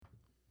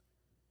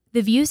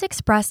The views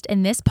expressed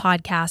in this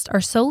podcast are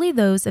solely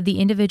those of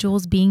the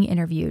individuals being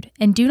interviewed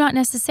and do not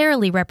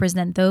necessarily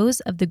represent those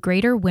of the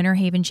Greater Winter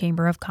Haven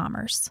Chamber of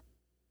Commerce.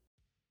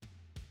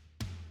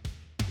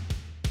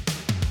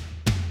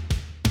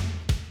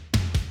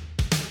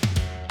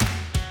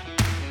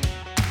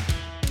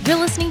 You're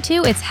listening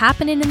to It's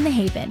Happening in the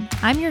Haven.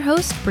 I'm your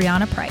host,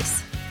 Brianna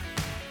Price.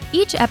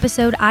 Each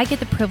episode, I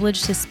get the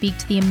privilege to speak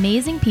to the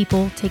amazing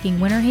people taking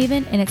Winter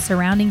Haven and its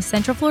surrounding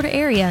Central Florida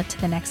area to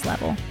the next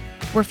level.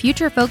 We're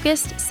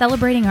future-focused,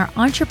 celebrating our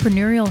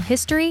entrepreneurial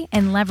history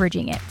and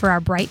leveraging it for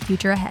our bright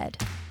future ahead.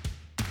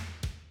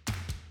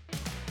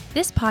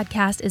 This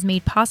podcast is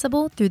made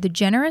possible through the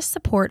generous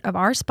support of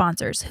our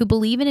sponsors who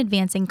believe in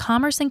advancing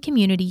commerce and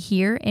community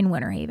here in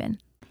Winter Haven.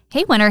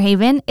 Hey Winter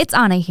Haven, it's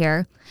Anna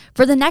here.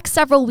 For the next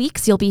several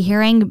weeks, you'll be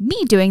hearing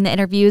me doing the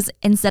interviews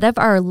instead of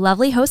our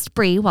lovely host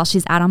Bree while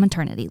she's out on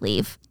maternity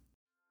leave.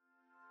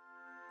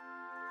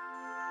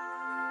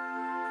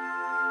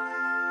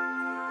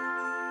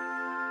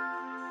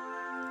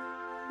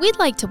 We'd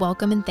like to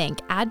welcome and thank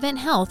Advent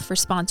Health for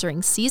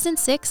sponsoring Season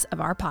 6 of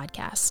our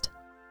podcast.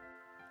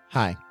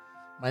 Hi,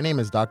 my name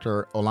is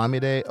Dr.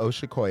 Olamide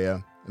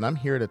Oshikoya, and I'm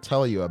here to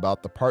tell you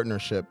about the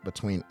partnership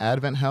between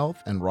Advent Health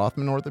and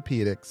Rothman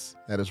Orthopedics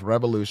that is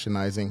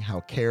revolutionizing how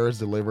care is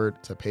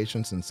delivered to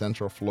patients in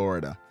Central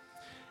Florida.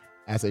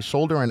 As a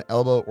shoulder and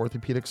elbow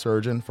orthopedic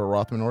surgeon for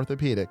Rothman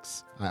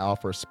Orthopedics, I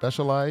offer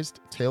specialized,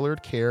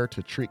 tailored care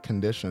to treat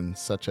conditions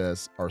such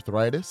as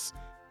arthritis,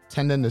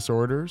 tendon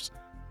disorders,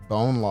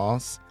 bone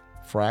loss,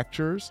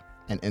 fractures,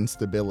 and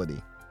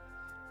instability.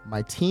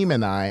 My team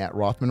and I at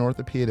Rothman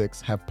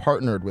Orthopedics have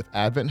partnered with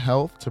Advent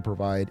Health to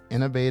provide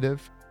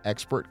innovative,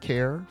 expert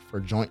care for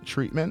joint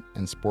treatment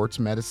and sports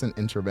medicine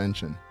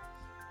intervention.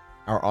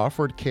 Our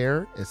offered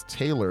care is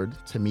tailored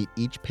to meet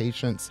each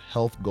patient's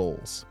health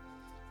goals.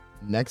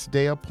 Next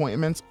day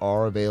appointments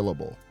are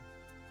available.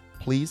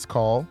 Please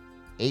call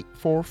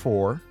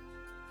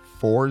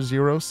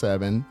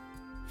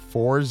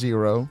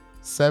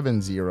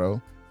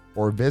 844-407-4070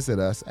 or visit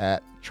us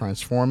at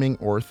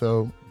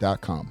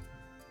transformingortho.com.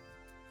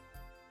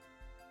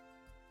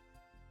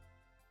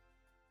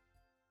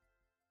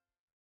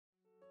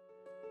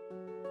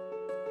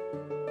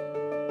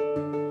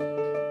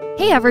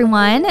 Hey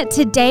everyone,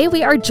 today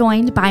we are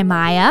joined by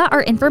Miah,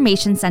 our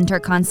Information Center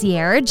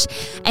Concierge,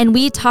 and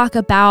we talk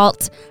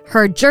about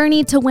her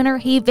journey to Winter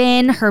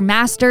Haven, her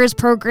master's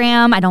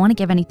program. I don't want to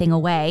give anything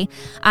away,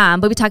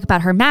 but we talk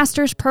about her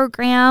master's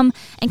program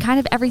and kind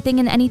of everything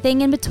and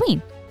anything in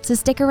between. So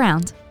stick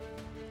around.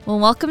 Well,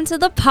 welcome to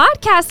the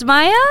podcast,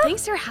 Miah.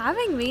 Thanks for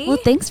having me. Well,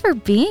 thanks for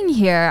being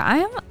here. I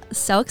am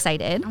so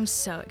excited. I'm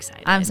so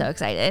excited.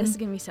 This is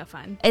going to be so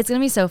fun. It's going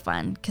to be so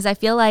fun because I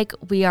feel like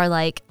we are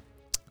like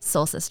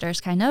soul sisters,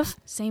 kind of.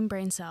 Same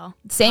brain cell.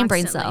 Same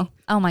brain Constantly. cell.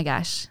 Oh my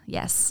gosh.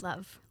 Yes.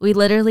 Love. We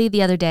literally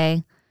the other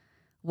day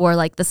wore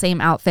like the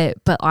same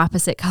outfit, but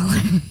opposite color.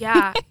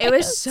 Yeah. It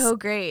was so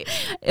great.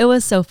 It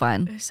was so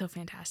fun. It was so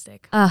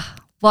fantastic.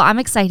 Well, I'm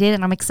excited,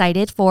 and I'm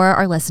excited for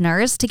our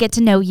listeners to get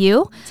to know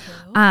you.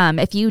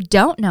 If you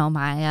don't know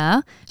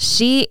Miah,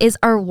 she is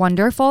our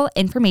wonderful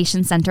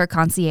Information Center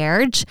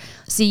Concierge.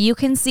 So you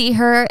can see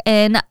her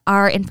in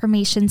our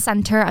Information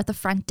Center at the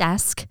front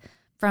desk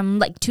from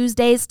like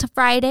Tuesdays to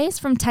Fridays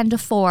from 10 to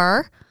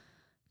 4.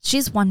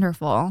 She's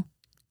wonderful.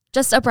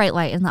 Just a bright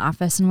light in the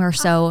office, and we're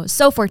so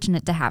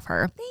fortunate to have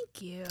her.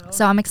 Thank you.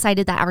 So I'm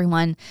excited that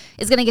everyone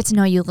is going to get to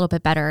know you a little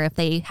bit better if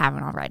they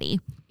haven't already.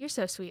 You're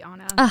so sweet,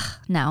 Anna.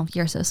 No,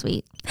 you're so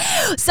sweet.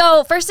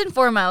 So first and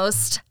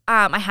foremost,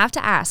 I have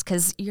to ask,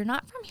 because you're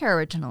not from here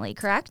originally,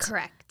 correct?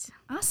 Correct.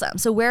 Awesome.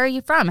 So where are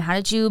you from? How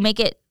did you make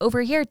it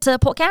over here to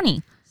Polk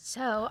County?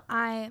 So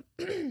I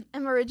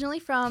am originally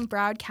from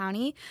Broward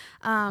County.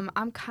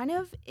 I'm kind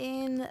of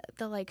in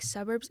the like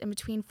suburbs in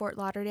between Fort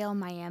Lauderdale and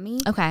Miami.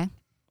 Okay.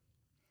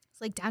 It's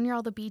like down near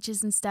all the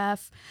beaches and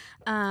stuff.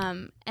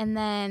 And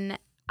then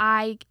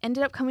I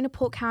ended up coming to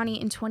Polk County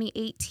in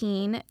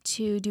 2018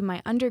 to do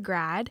my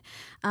undergrad,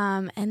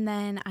 and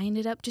then I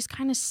ended up just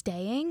kind of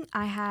staying.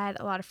 I had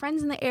a lot of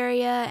friends in the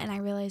area, and I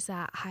realized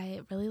that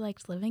I really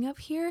liked living up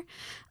here,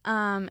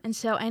 and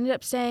so I ended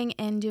up staying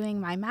and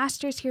doing my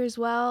master's here as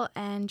well,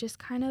 and just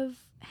kind of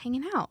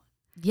hanging out.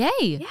 Yay.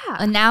 Yeah.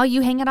 And now you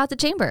hang out at the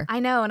chamber.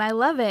 I know, and I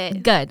love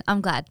it. Good.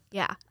 I'm glad.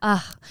 Yeah.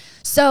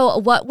 So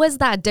what was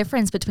that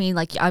difference between,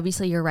 like,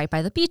 obviously you're right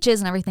by the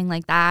beaches and everything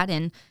like that,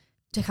 and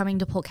to coming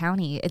to Polk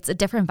County? It's a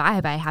different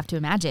vibe, I have to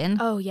imagine.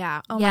 Oh,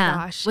 yeah. Oh, yeah.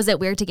 my gosh. Was it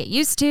weird to get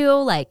used to?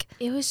 Like,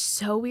 it was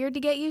so weird to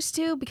get used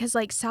to because,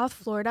 like, South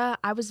Florida,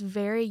 I was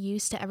very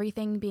used to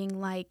everything being,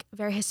 like,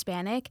 very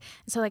Hispanic.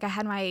 And so, like, I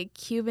had my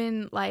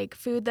Cuban, like,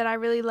 food that I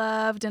really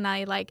loved, and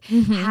I, like,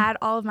 had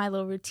all of my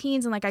little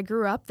routines, and, like, I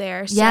grew up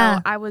there. So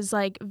I was,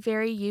 like,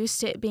 very used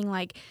to it being,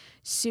 like,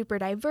 super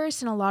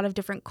diverse and a lot of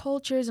different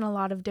cultures and a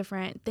lot of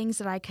different things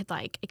that I could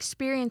like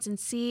experience and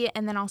see,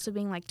 and then also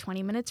being like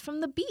 20 minutes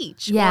from the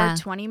beach or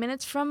 20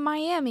 minutes from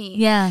Miami.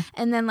 Yeah.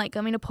 And then like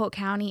coming to Polk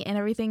County and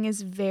everything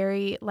is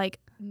very like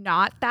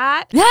not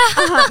that.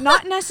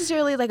 Not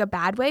necessarily like a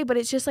bad way, but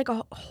it's just like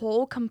a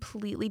whole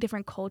completely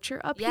different culture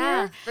up here.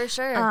 Yeah, for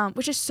sure.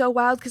 Which is so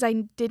wild because I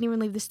didn't even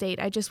leave the state.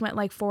 I just went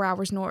like 4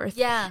 hours north.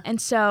 Yeah. And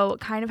so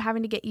kind of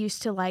having to get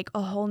used to like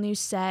a whole new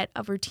set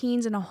of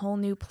routines in a whole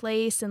new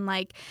place, and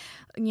like,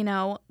 you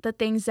know, the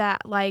things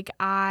that like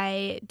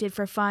I did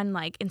for fun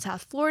like in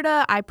South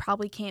Florida, I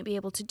probably can't be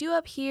able to do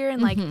up here,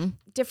 and like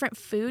different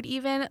food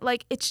even.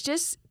 Like it's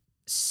just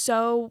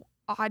so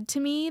odd to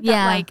me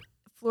that like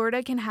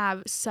Florida can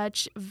have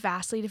such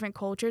vastly different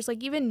cultures.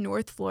 Like even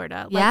North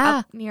Florida, like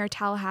up near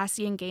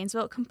Tallahassee and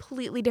Gainesville,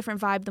 completely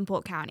different vibe than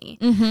Polk County.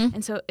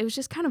 And so it was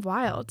just kind of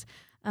wild.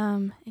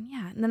 And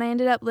then I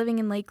ended up living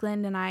in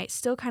Lakeland, and I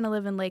still kind of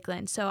live in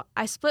Lakeland. So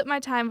I split my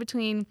time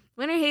between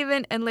Winter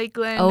Haven and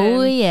Lakeland. Oh,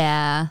 and,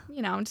 yeah.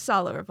 You know, I'm just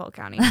all over Polk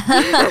County.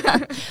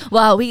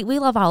 Well, we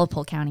love all of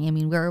Polk County. I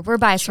mean, we're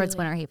biased towards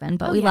Winter Haven,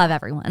 but we love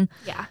everyone.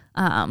 Yeah.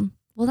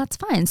 Well, that's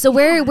fine. So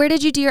where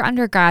did you do your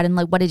undergrad, and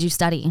like what did you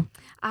study?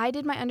 I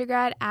did my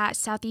undergrad at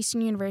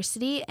Southeastern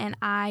University, and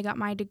I got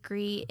my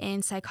degree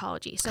in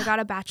psychology. So I got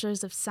a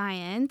bachelor's of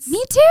science.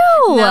 Me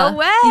too. No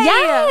way.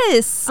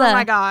 Yes. Oh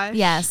my gosh.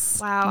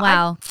 Yes.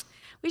 Wow.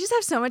 We just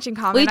have so much in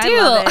common. We do. I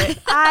love it.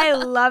 I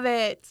love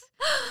it.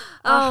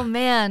 Oh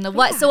man.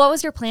 So what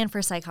was your plan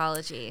for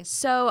psychology?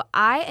 So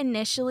I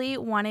initially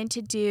wanted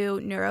to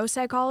do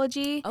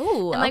neuropsychology.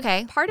 Oh, and, like,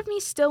 okay. Part of me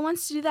still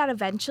wants to do that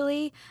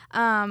eventually.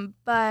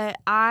 But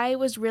I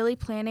was really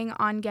planning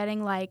on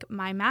getting like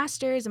my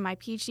master's and my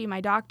PhD,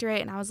 my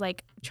doctorate, and I was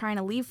like trying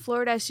to leave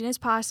Florida as soon as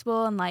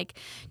possible and like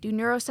do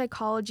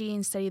neuropsychology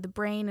and study the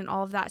brain and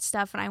all of that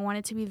stuff. And I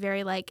wanted to be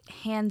very like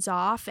hands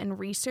off and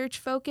research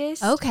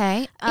focused.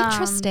 Okay.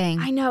 Interesting.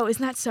 I know,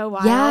 isn't that so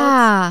wild?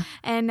 Yeah.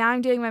 And now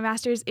I'm doing my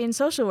master's in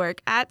social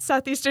work at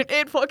Southeastern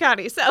in Polk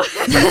County. So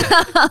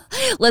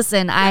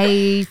listen,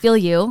 I feel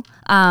you.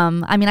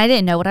 I mean, I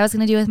didn't know what I was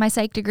going to do with my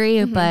psych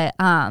degree, but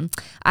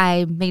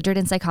I majored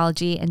in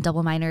psychology and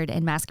double minored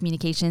in mass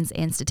communications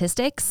and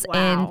statistics. Wow.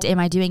 And am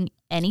I doing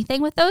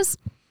anything with those?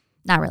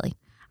 Not really.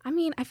 I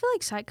mean, I feel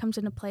like psych comes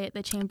into play at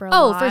the chamber a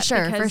lot. Oh, for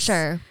sure, for because,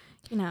 sure.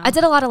 You know, I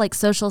did a lot of like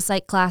social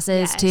psych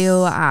classes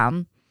too.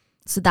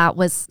 So that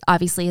was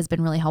obviously has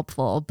been really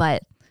helpful.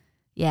 But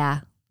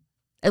yeah,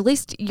 at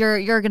least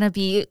you're gonna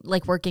be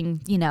like working,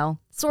 you know,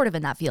 sort of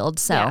in that field.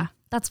 So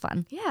that's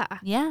fun. Yeah.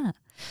 Yeah.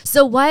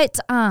 So what?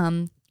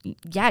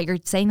 You're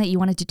saying that you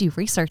wanted to do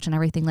research and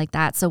everything like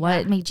that. So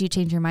what made you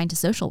change your mind to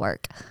social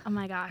work? Oh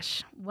my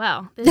gosh.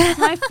 Well, this is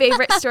my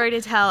favorite story to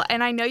tell.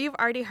 And I know you've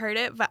already heard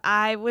it, but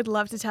I would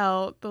love to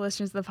tell the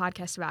listeners of the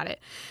podcast about it.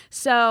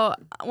 So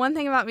one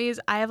thing about me is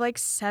I have like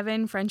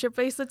 7 friendship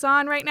bracelets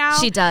on right now.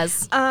 She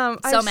does. I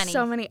have many.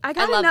 So many. I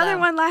got love another them.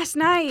 one last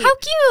night. How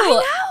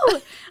cute.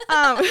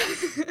 I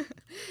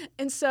know.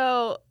 And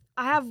so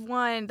I have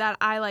one that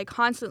I like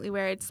constantly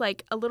wear. It's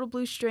like a little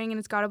blue string and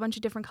it's got a bunch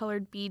of different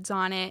colored beads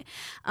on it.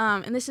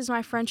 And this is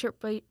my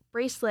friendship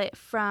bracelet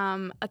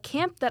from a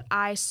camp that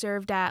I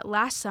served at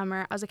last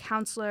summer. I was a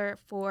counselor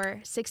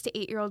for 6 to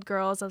 8-year-old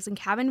girls. I was in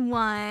cabin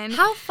 1.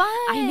 How fun.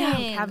 I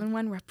know. Cabin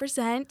 1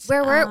 represent.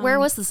 Where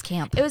was this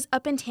camp? It was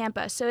up in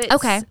Tampa. So it's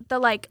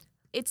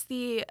it's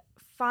the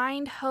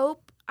Find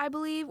Hope, I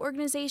believe,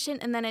 organization.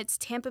 And then it's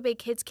Tampa Bay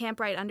Kids Camp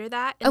right under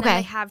that. And then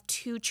they have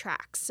 2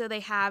 tracks. So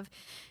they have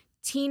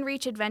Teen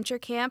Reach Adventure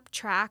Camp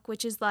track,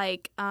 which is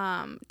like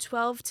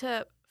 12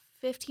 to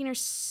 15 or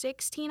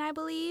 16, I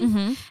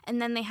believe. And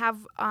then they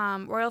have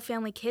Royal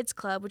Family Kids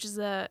Club, which is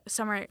the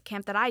summer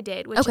camp that I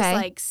did, which is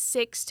like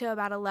 6 to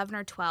about 11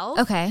 or 12.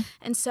 Okay.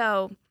 And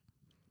so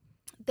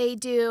they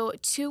do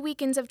 2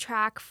 weekends of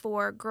track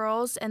for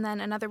girls and then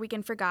another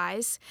weekend for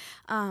guys.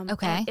 And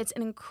it's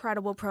an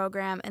incredible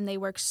program, and they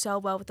work so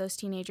well with those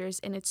teenagers,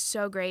 and it's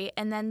so great.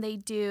 And then they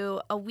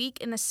do a week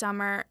in the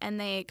summer,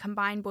 and they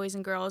combine boys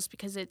and girls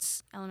because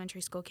it's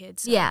elementary school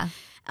kids. So. Yeah.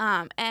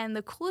 And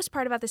the coolest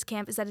part about this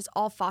camp is that it's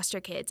all foster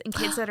kids and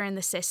kids that are in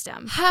the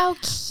system. How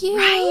cute.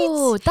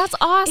 Right? That's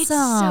awesome. It's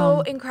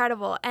so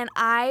incredible. And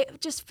I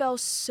just fell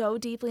so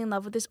deeply in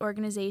love with this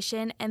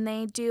organization. And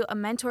they do a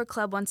mentor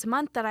club once a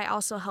month that I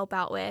also help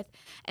out with.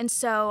 And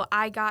so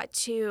I got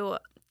to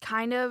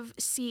kind of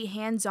see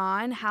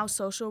hands-on how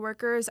social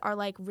workers are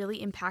like really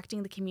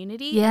impacting the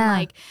community. Yeah. And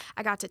like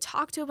I got to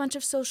talk to a bunch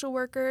of social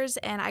workers,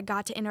 and I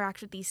got to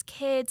interact with these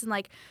kids, and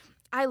like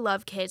I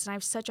love kids, and I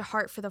have such a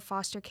heart for the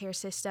foster care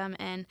system.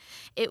 And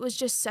it was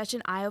just such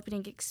an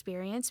eye-opening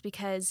experience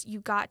because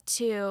you got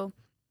to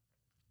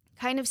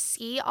kind of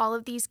see all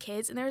of these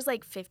kids, and there was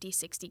like 50,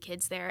 60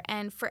 kids there.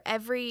 And for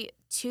every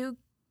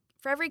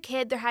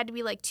kid, there had to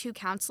be like 2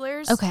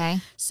 counselors. Okay.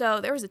 So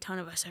there was a ton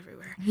of us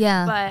everywhere.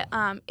 Yeah.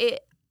 But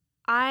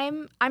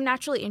I'm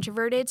naturally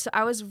introverted, so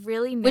I was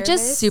really nervous. Which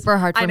is super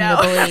hard for me to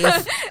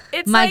believe.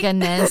 It's My like,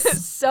 goodness.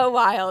 so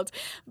wild.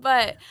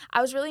 But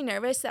I was really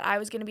nervous that I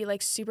was going to be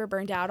like super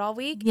burned out all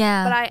week.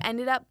 Yeah. But I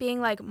ended up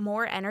being like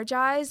more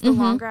energized the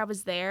longer I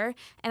was there.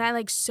 And I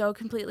like so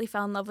completely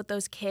fell in love with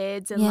those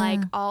kids and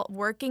like all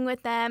working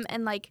with them.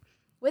 And like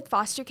with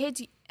foster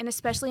kids, and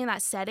especially in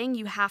that setting,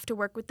 you have to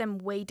work with them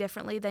way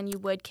differently than you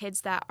would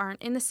kids that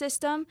aren't in the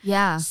system.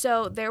 Yeah.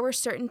 So there were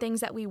certain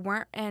things that we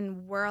weren't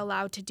and were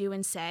allowed to do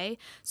and say.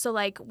 So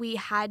like we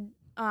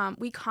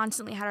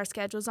constantly had our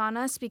schedules on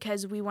us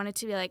because we wanted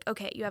to be like,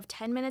 okay, you have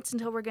 10 minutes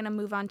until we're going to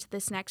move on to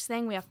this next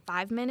thing. We have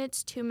 5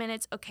 minutes, 2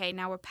 minutes. Okay,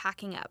 now we're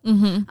packing up.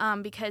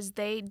 Because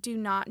they do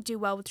not do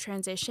well with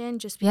transition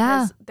just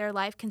because their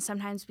life can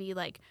sometimes be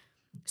like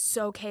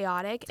so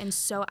chaotic and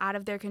so out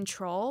of their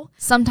control.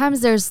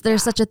 Sometimes there's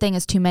such a thing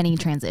as too many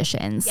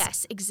transitions.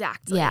 Yes,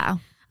 exactly. Yeah.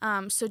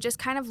 So just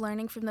kind of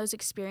learning from those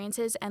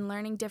experiences and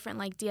learning different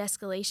like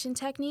de-escalation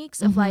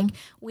techniques of like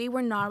we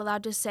were not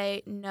allowed to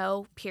say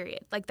no,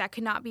 period. Like that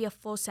could not be a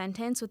full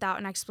sentence without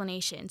an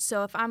explanation.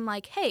 So if I'm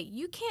like, hey,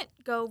 you can't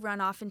go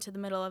run off into the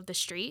middle of the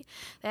street,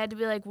 they had to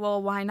be like,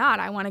 well, why not?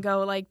 I want to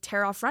go like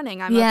tear off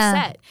running. I'm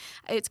upset.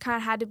 It's kind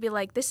of had to be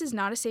like, this is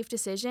not a safe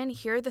decision.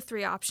 Here are the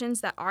 3 options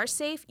that are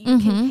safe. You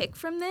can pick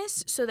from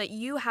this so that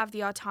you have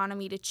the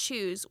autonomy to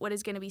choose what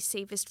is going to be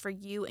safest for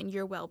you and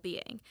your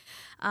well-being.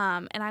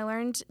 And I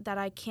learned that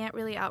I can't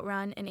really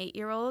outrun an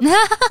 8-year-old,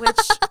 which,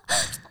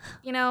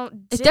 you know,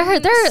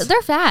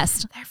 they're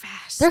fast. They're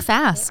fast. They're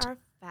fast. They are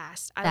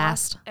fast. I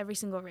lost every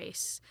single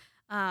race.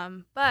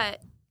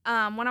 But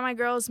one of my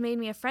girls made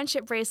me a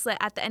friendship bracelet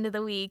at the end of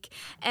the week,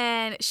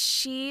 and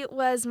she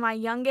was my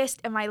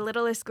youngest and my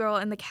littlest girl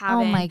in the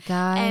cabin. Oh my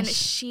gosh. And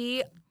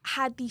she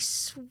had the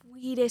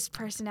sweetest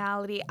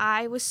personality.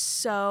 I was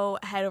so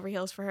head over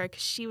heels for her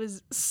because she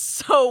was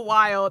so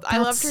wild. I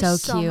loved her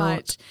so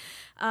much.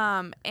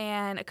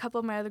 And a couple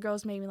of my other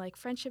girls made me like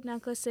friendship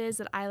necklaces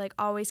that I like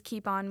always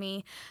keep on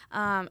me.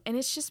 And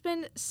it's just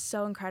been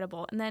so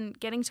incredible. And then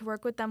getting to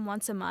work with them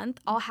once a month,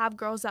 I'll have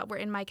girls that were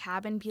in my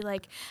cabin be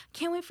like,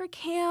 can't wait for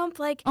camp.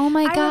 Like, oh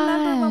my gosh. I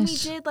remember when we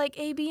did like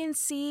A, B, and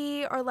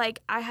C, or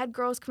like I had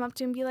girls come up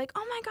to me and be like,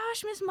 oh my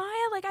gosh, Miss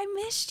Miah, like I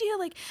missed you.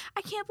 Like,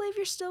 I can't believe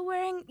you're still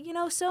wearing, you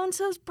know,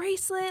 so-and-so's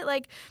bracelet.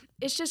 Like,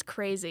 it's just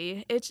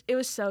crazy. It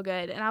was so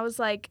good. And I was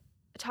like,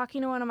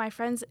 talking to one of my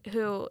friends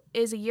who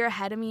is a year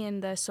ahead of me in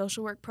the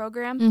social work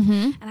program,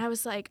 and I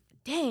was like,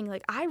 dang,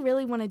 like I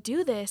really want to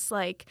do this.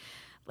 Like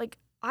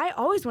I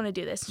always want to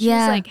do this. She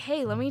was like,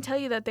 hey, let me tell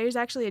you that there's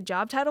actually a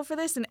job title for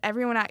this, and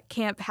everyone at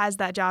camp has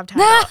that job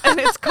title, and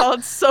it's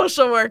called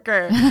social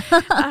worker.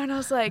 And I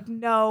was like,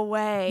 no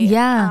way.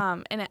 Yeah.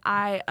 And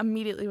I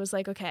immediately was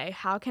like, okay,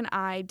 how can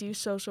I do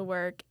social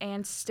work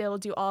and still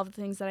do all of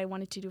the things that I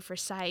wanted to do for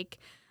psych?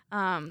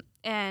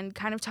 And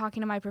kind of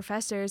talking to my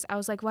professors, I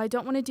was like, well, I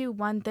don't want to do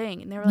one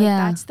thing. And they were like,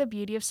 that's the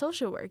beauty of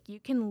social work. You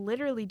can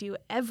literally do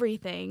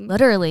everything.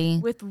 Literally.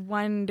 With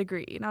 1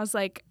 degree. And I was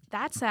like,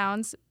 that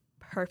sounds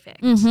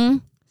perfect. So,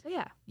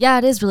 yeah. Yeah,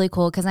 it is really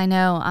cool because I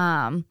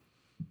know,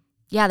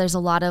 there's a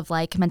lot of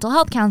like mental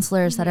health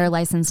counselors that are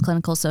licensed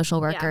clinical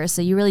social workers. Yeah.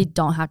 So you really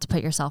don't have to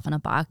put yourself in a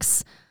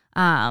box.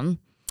 And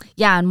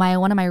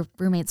one of my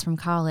roommates from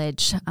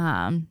college,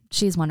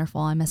 she's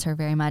wonderful. I miss her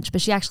very much.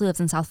 But she actually lives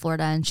in South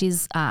Florida, and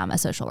she's a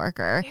social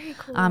worker. Very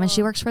cool. And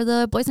she works for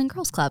the Boys and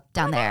Girls Club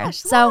down there. Gosh,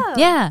 so, love.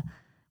 yeah.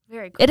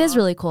 Very cool. It is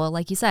really cool.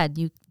 Like you said,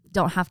 you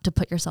don't have to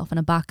put yourself in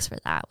a box for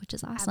that, which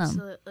is awesome.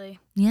 Absolutely.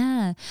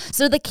 Yeah.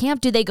 So the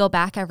camp, do they go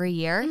back every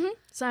year?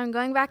 So I'm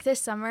going back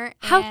this summer.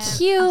 How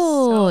cute. I'm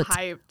so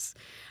hyped.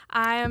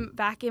 I'm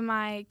back in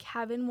my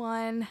cabin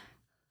 1.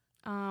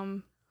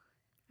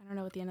 I don't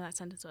know what the end of that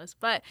sentence was,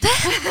 but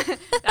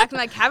back in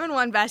my cabin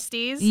 1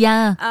 besties.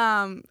 Yeah.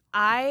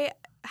 I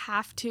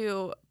have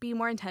to be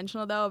more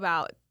intentional though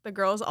about the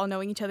girls all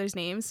knowing each other's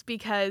names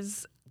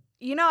because,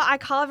 you know, I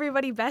call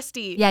everybody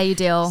bestie. Yeah, you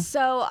do.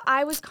 So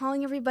I was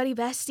calling everybody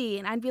bestie,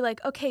 and I'd be like,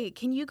 okay,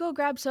 can you go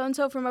grab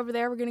so-and-so from over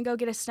there? We're going to go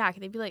get a snack.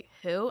 And they'd be like,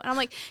 who? And I'm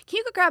like, can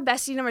you go grab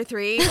bestie number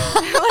 3? Like,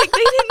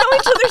 they didn't know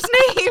each other's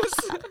names.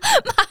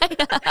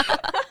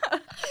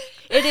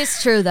 It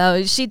is true,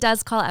 though. She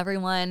does call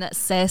everyone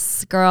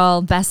sis,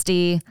 girl,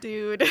 bestie.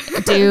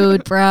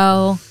 Dude,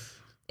 bro.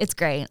 It's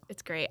great.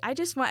 It's great. I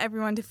just want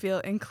everyone to feel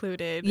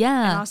included.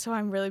 Yeah. And also,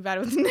 I'm really bad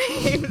with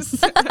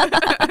names.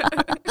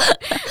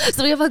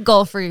 So we have a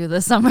goal for you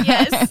this summer.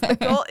 Yes. The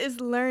goal is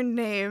learn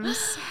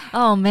names.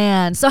 Oh,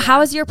 man. So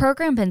how has your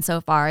program been so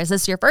far? Is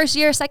this your first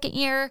year, second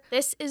year?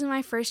 This is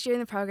my first year in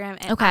the program,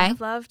 and I have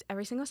loved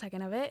every single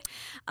second of it.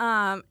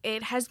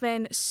 It has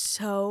been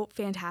so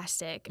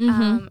fantastic.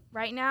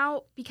 Right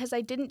now, because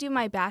I didn't do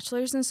my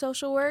bachelor's in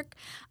social work,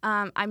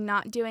 I'm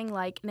not doing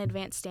like an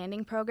advanced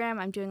standing program.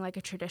 I'm doing like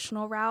a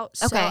traditional route.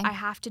 So I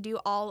have to do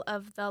all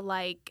of the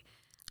like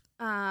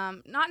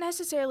not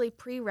necessarily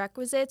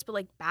prerequisites, but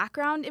like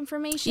background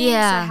information.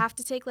 Yeah. So I have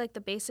to take like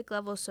the basic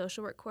level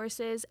social work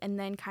courses and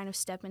then kind of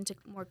step into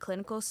more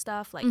clinical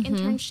stuff like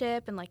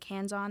internship and like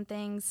hands-on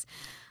things.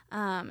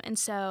 And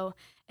so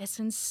it's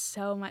been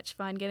so much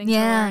fun getting to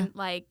learn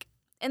like,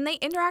 and they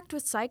interact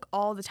with psych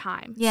all the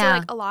time. Yeah. So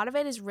like a lot of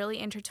it is really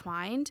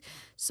intertwined.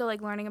 So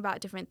like learning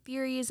about different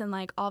theories and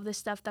like all this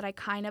stuff that I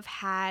kind of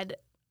had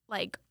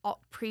like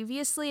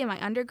previously in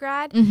my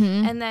undergrad,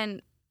 and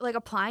then like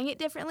applying it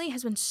differently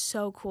has been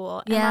so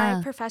cool. And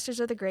my professors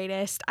are the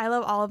greatest. I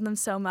love all of them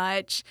so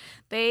much.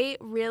 They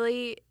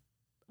really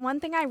one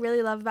thing I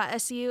really love about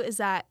SU is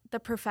that the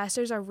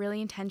professors are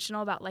really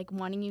intentional about like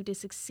wanting you to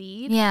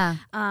succeed. Yeah.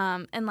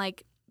 And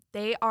like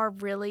they are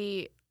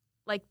really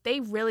like they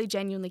really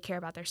genuinely care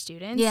about their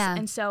students. Yeah.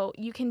 And so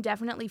you can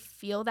definitely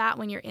feel that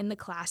when you're in the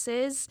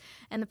classes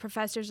and the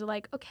professors are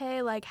like,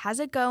 okay, like how's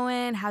it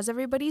going? How's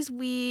everybody's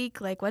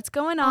week? Like what's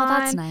going on? Oh,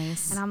 that's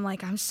nice. And I'm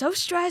like, I'm so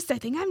stressed. I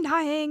think I'm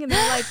dying. And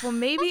they're like, well,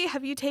 maybe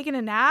have you taken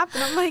a nap?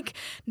 And I'm like,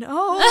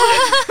 no.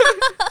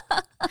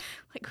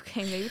 Like,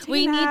 okay, maybe take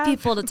We a nap. need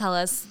people to tell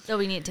us that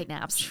we need to take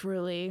naps.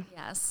 Truly.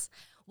 Yes.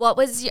 What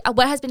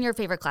has been your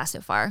favorite class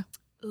so far?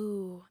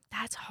 Ooh,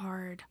 that's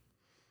hard.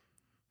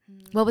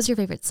 What was your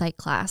favorite psych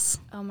class?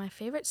 Oh, my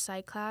favorite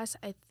psych class,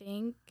 I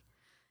think.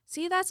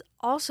 See, that's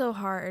also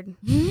hard.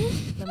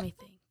 Let me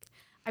think.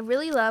 I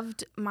really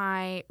loved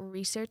my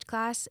research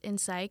class in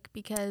psych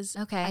because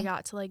I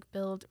got to like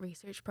build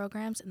research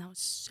programs, and that was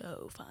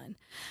so fun.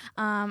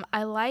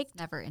 I liked.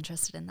 Never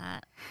interested in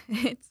that.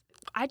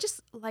 I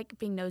just like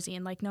being nosy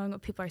and like knowing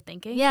what people are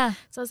thinking. Yeah.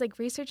 So I was like,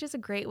 research is a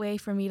great way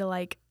for me to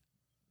like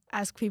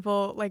ask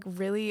people like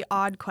really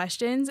odd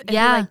questions and be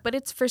like, but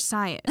it's for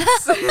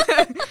science.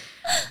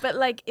 But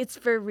like it's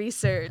for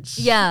research.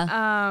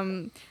 Yeah.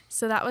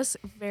 So that was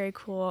very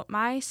cool.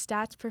 My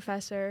stats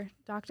professor,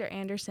 Dr.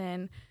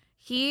 Anderson,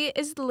 he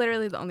is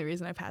literally the only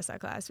reason I passed that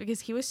class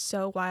because he was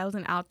so wild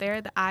and out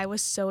there that I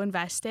was so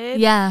invested.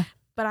 Yeah.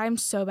 But I'm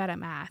so bad at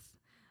math.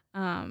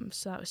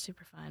 So that was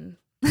super fun.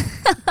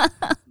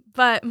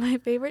 But my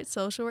favorite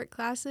social work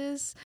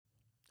classes,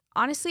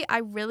 honestly, I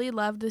really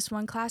loved this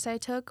one class I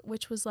took,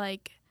 which was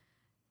like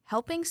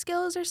helping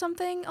skills or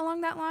something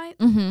along that line.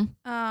 Mm-hmm.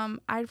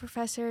 I had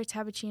Professor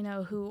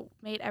Tabacino who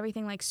made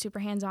everything like super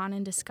hands-on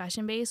and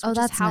discussion-based, Oh, which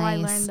is that's how I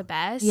nice. learned the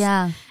best.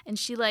 Yeah. And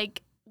she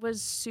like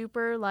was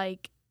super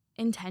like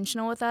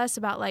intentional with us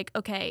about like,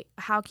 okay,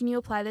 how can you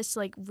apply this to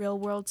like real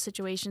world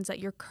situations that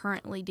you're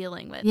currently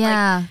dealing with?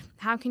 Yeah. Like,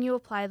 how can you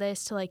apply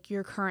this to like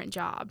your current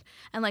job?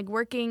 And like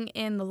working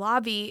in the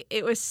lobby,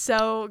 it was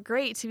so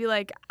great to be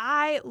like,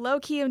 I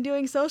low-key am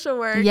doing social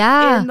work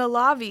in the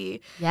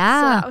lobby.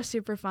 Yeah. So that was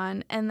super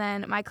fun. And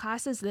then my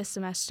classes this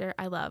semester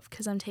I love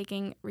because I'm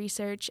taking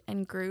research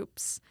and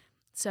groups.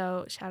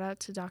 So shout out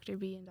to Dr.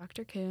 B and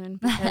Dr. Kuhn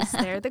because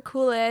they're the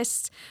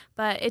coolest.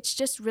 But it's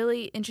just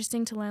really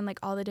interesting to learn like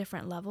all the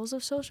different levels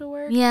of social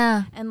work.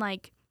 Yeah. And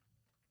like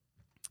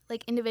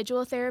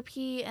individual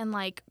therapy and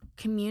like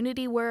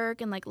community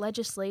work and like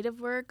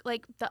legislative work.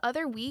 Like the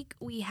other week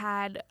we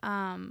had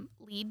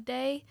lead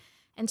day.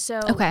 And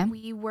so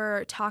we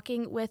were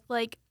talking with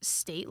like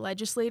state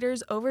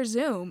legislators over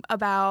Zoom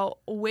about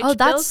which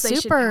bills they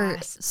should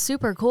pass.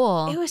 Super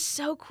cool. It was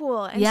so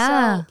cool. And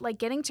so like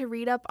getting to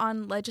read up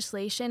on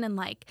legislation and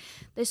like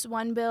this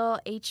one bill,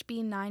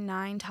 HB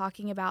 99,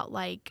 talking about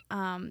like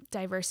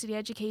diversity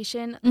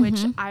education,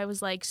 which I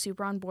was like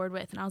super on board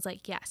with. And I was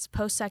like, yes,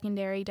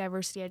 post-secondary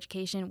diversity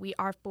education, we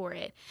are for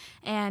it.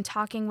 And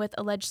talking with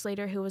a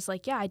legislator who was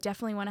like, yeah, I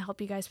definitely want to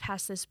help you guys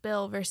pass this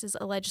bill versus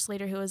a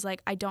legislator who was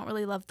like, I don't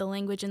really love the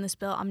language in this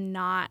bill. I'm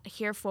not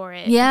here for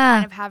it. Yeah.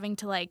 And kind of having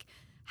to like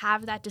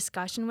have that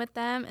discussion with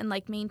them and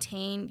like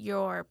maintain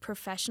your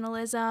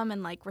professionalism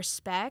and like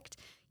respect,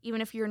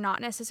 even if you're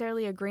not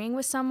necessarily agreeing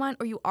with someone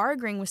or you are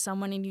agreeing with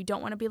someone and you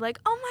don't want to be like,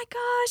 oh my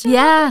gosh.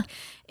 Yeah.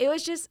 It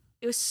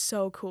was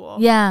so cool.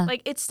 Yeah.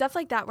 Like it's stuff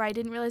like that where I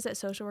didn't realize that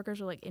social workers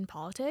were like in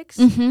politics,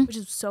 which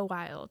is so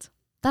wild.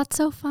 That's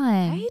so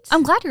fun. Right?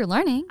 I'm glad you're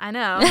learning. I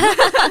know.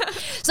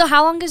 So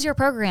how long is your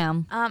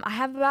program? I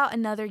have about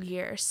another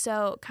year.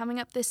 So coming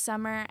up this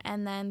summer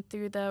and then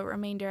through the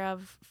remainder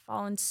of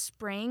fall and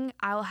spring,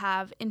 I will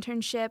have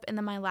internship and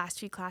then my last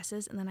few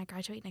classes, and then I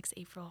graduate next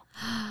April.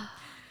 I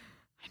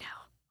know.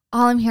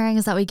 All I'm hearing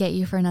is that we get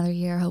you for another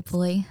year,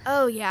 hopefully.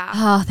 Oh, yeah.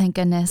 Oh, thank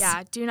goodness.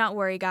 Yeah, do not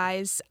worry,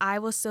 guys. I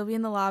will still be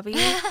in the lobby.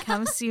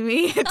 Come see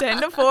me 10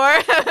 to 4.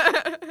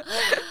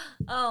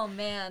 Oh,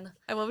 man.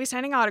 I will be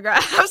signing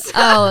autographs.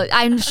 Oh,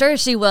 I'm sure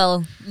she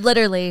will.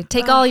 Literally.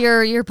 Take all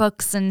your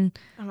books and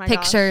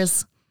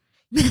pictures.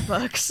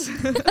 Books.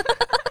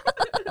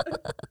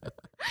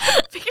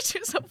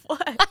 Pictures of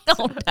what? I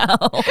don't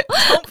know.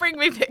 Don't bring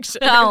me pictures.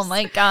 Oh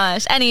my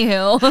gosh.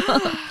 Anywho.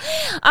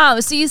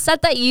 So you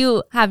said that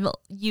you have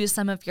used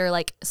some of your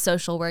like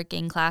social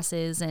working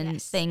classes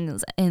and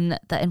things in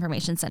the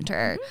information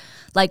center.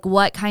 Like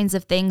what kinds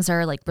of things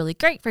are like really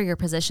great for your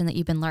position that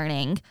you've been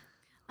learning?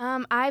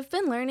 I've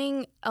been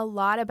learning a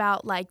lot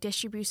about like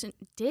distribution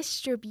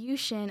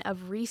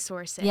of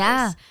resources.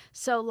 Yeah.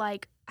 So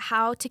like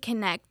how to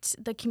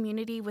connect the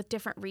community with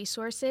different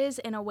resources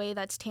in a way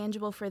that's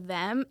tangible for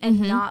them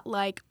and not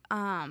like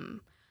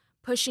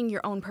pushing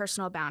your own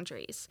personal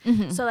boundaries.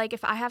 So like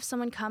if I have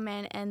someone come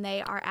in and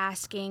they are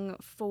asking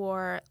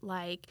for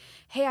like,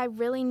 hey, I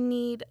really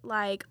need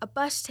like a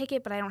bus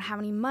ticket, but I don't have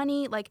any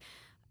money, like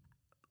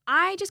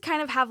I just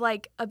kind of have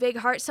like a big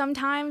heart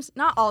sometimes,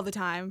 not all the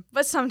time,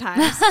 but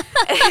sometimes.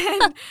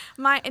 And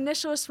my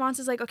initial response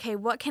is like, okay,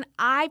 what can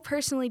I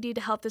personally do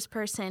to help this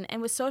person?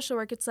 And with social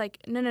work, it's like,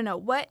 no.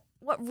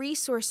 What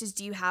resources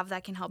do you have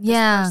that can help this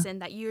person,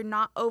 that you're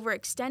not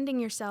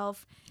overextending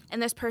yourself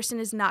and this person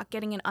is not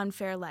getting an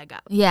unfair leg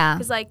up. Yeah.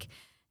 Because, like,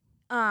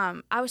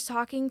 I was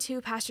talking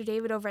to Pastor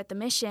David over at the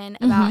Mission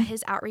about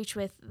his outreach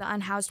with the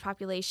unhoused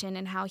population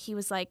and how he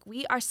was like,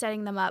 we are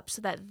setting them up so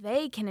that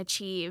they can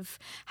achieve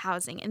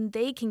housing and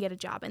they can get a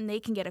job and they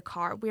can get a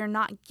car. We are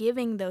not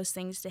giving those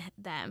things to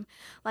them.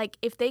 Like,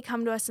 if they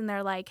come to us and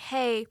they're like,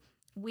 hey,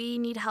 we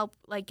need help,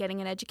 like,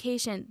 getting an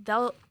education,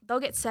 they'll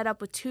get set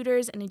up with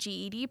tutors and a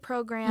GED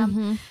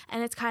program.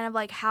 And it's kind of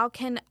like, how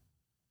can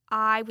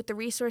I, with the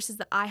resources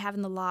that I have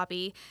in the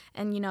lobby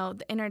and, you know,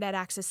 the internet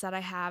access that I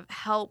have,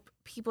 help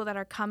people that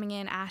are coming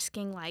in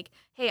asking, like,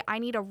 hey, I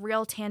need a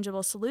real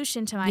tangible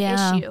solution to my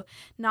issue,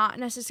 not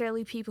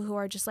necessarily people who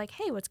are just like,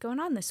 hey, what's going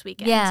on this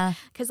weekend? Yeah.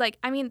 Because, like,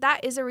 I mean,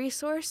 that is a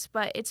resource,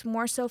 but it's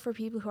more so for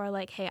people who are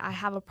like, hey, I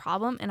have a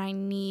problem and I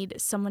need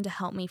someone to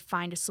help me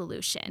find a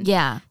solution.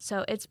 Yeah.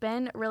 So it's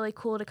been really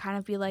cool to kind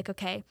of be like,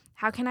 okay,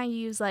 how can I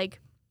use,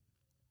 like,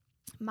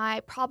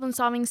 my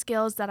problem-solving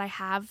skills that I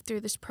have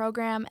through this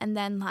program, and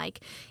then,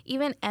 like,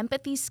 even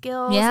empathy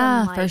skills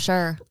and, like, for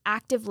sure,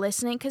 active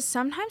listening, because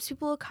sometimes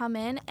people will come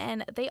in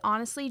and they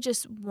honestly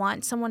just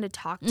want someone to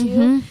talk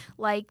to,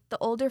 like the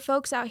older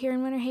folks out here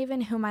in Winter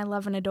Haven, whom I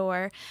love and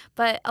adore,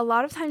 but a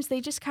lot of times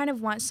they just kind of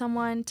want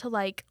someone to,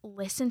 like,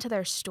 listen to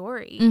their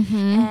story.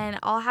 And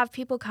I'll have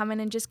people come in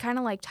and just kind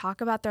of, like,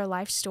 talk about their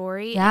life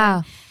story.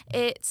 And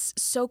it's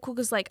so cool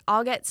because, like,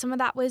 I'll get some of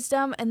that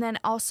wisdom, and then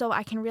also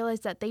I can realize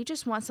that they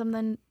just want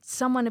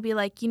someone to be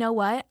like, you know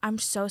what, I'm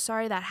so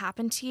sorry that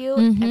happened to you.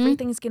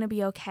 Everything's gonna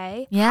be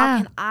okay. How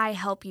can I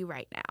help you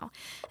right now?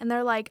 And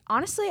they're like,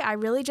 honestly, I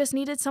really just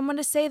needed someone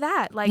to say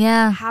that, like,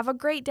 have a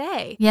great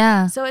day.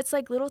 So it's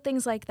like little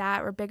things like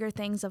that, or bigger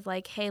things of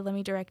like, hey, let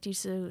me direct you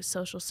to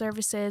social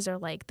services, or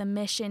like the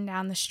Mission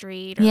down the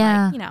street, or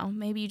like, you know,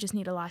 maybe you just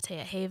need a latte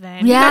at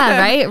Haven.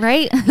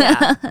 right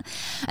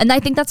And I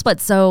think that's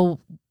what's so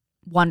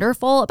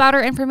wonderful about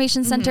our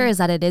information center is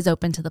that it is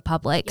open to the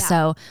public.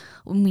 So,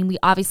 I mean, we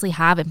obviously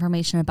have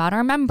information about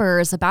our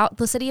members, about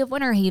the city of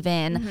Winter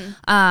Haven,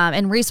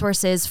 and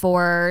resources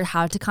for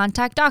how to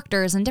contact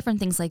doctors and different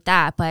things like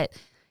that. But,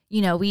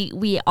 you know,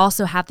 we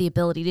also have the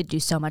ability to do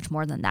so much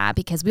more than that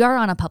because we are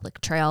on a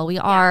public trail. We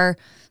are,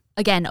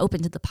 again,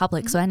 open to the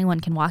public, so anyone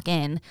can walk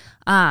in.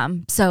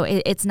 So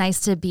it's nice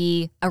to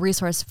be a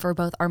resource for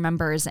both our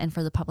members and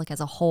for the public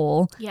as a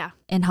whole.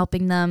 And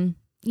helping them,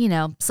 you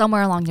know,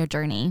 somewhere along their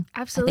journey.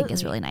 Absolutely. I think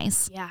is really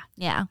nice. Yeah.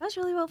 That was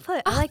really well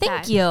put. I like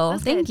thank that. you.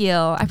 Thank you.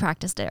 I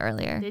practiced it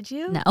earlier. Did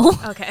you? No.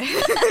 Okay.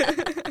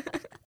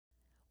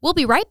 We'll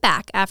be right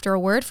back after a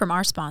word from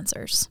our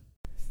sponsors.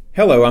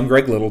 Hello, I'm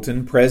Greg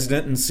Littleton,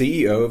 President and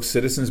CEO of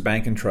Citizens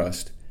Bank and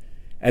Trust.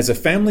 As a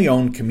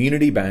family-owned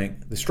community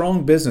bank, the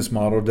strong business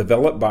model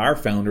developed by our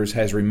founders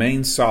has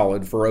remained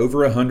solid for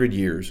over 100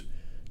 years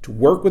to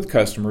work with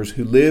customers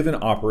who live and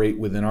operate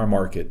within our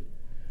market.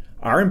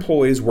 Our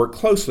employees work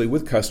closely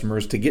with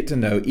customers to get to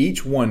know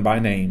each one by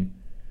name.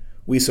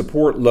 We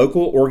support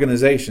local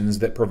organizations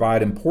that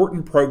provide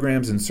important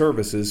programs and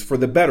services for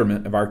the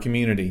betterment of our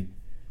community.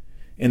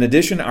 In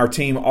addition, our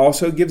team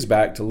also gives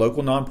back to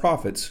local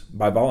nonprofits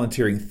by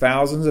volunteering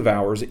thousands of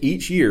hours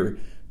each year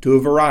to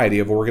a variety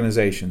of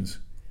organizations.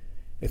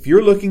 If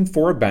you're looking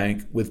for a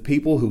bank with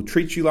people who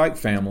treat you like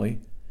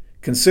family,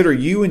 consider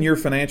you and your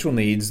financial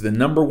needs the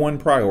number one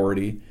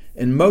priority,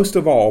 and most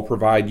of all,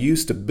 provide you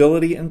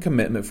stability and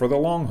commitment for the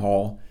long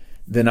haul,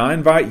 then I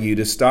invite you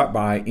to stop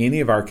by any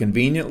of our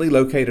conveniently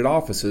located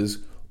offices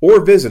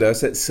or visit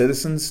us at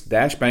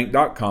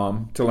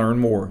citizens-bank.com to learn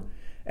more.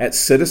 At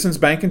Citizens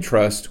Bank and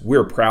Trust,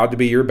 we're proud to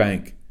be your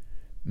bank.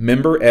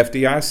 Member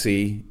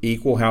FDIC,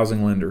 Equal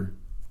Housing Lender.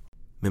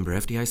 Member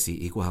FDIC,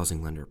 Equal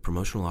Housing Lender.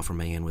 Promotional offer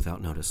may end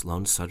without notice.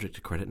 Loans subject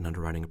to credit and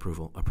underwriting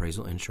approval.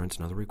 Appraisal, insurance,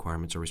 and other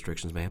requirements or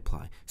restrictions may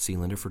apply. See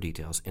lender for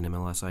details.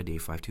 NMLS ID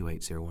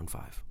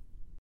 528015.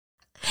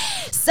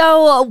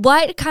 So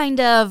what kind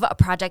of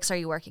projects are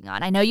you working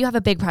on? I know you have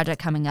a big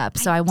project coming up,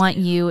 so I want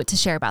you to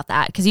share about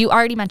that because you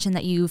already mentioned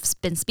that you've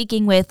been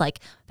speaking with like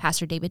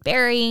Pastor David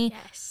Barry.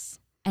 Yes.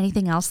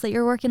 Anything else that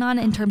you're working on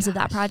in terms of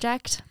that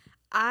project?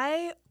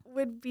 I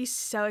would be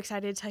so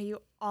excited to tell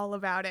you all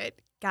about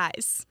it.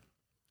 Guys,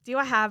 do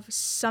I have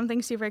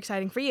something super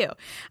exciting for you?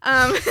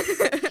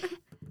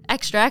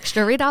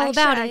 Extra, read all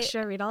about it.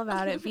 Read all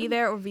about it. Be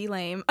there or be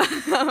lame.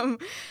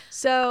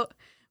 So,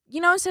 you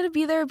know, instead of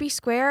be there or be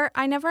square,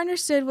 I never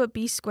understood what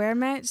be square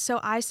meant, so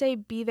I say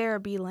be there or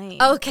be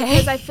lame. Okay.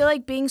 Because I feel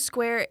like being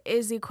square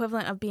is the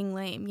equivalent of being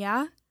lame,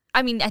 yeah?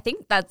 I mean, I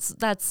think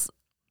that's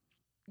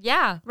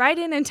yeah. Write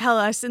in and tell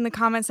us in the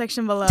comment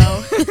section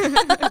below.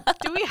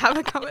 Do we have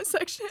a comment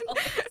section?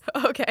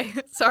 Okay,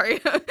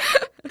 sorry.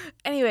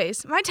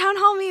 Anyways, my town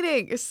hall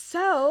meeting.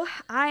 So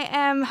I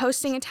am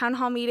hosting a town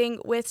hall meeting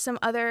with some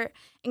other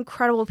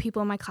incredible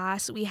people in my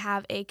class. We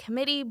have a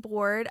committee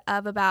board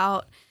of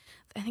I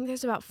think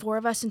there's about 4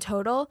 of us in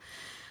total.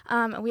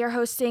 We are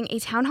hosting a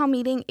town hall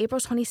meeting April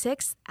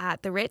 26th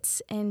at the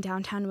Ritz in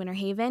downtown Winter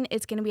Haven.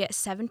 It's going to be at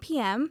 7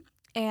 p.m.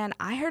 And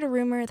I heard a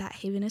rumor that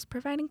Haven is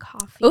providing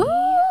coffee.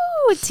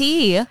 Ooh, Ooh,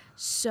 tea.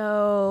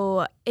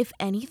 So if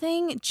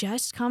anything,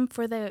 just come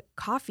for the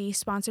coffee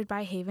sponsored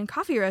by Haven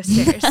Coffee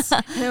Roasters,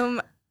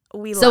 whom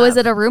we love. So is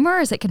it a rumor or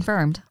is it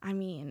confirmed? I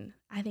mean,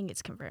 I think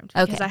it's confirmed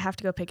Okay. because I have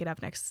to go pick it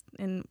up next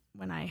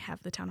when I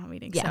have the town hall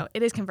meeting. Yeah. So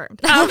it is confirmed.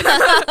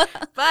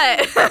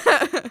 But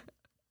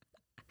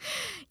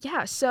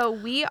yeah, so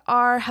we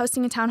are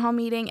hosting a town hall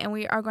meeting and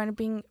we are going to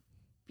be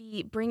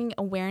bringing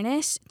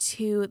awareness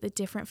to the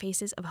different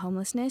faces of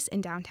homelessness in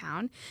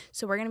downtown.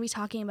 So we're going to be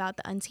talking about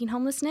the unseen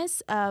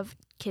homelessness of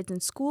kids in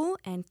school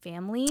and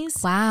families.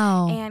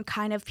 Wow. And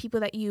kind of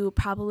people that you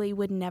probably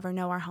would never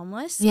know are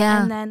homeless.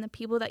 Yeah. And then the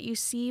people that you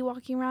see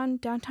walking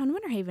around downtown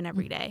Winter Haven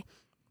every day.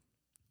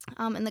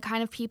 And the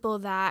kind of people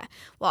that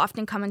will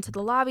often come into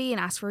the lobby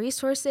and ask for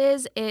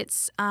resources.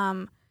 It's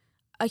a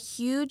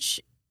huge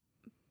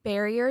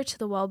barrier to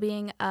the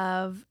well-being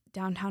of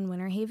downtown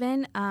Winter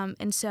Haven.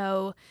 And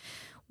so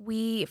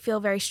we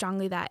feel very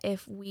strongly that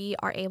if we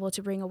are able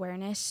to bring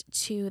awareness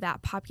to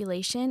that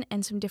population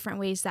and some different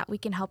ways that we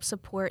can help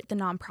support the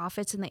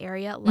nonprofits in the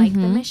area, like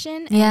the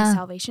Mission and the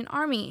Salvation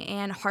Army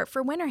and Heart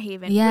for Winter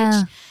Haven, which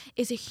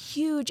is a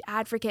huge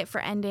advocate for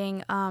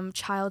ending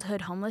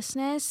childhood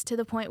homelessness to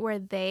the point where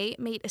they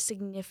made a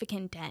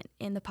significant dent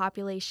in the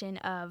population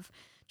of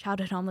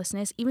childhood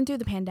homelessness, even through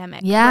the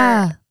pandemic.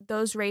 Yeah. Where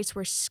those rates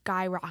were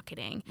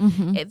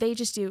skyrocketing. They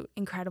just do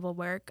incredible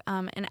work,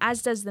 and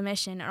as does the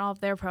Mission and all of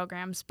their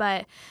programs.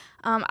 But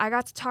I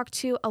got to talk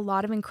to a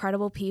lot of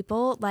incredible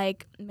people,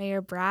 like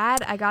Mayor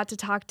Brad. I got to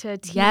talk to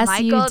T.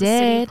 Michael, the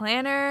city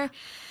planner.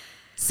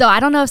 So I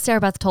don't know if Sarah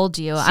Beth told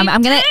you.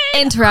 I'm going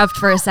to interrupt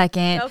for a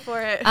second. Go for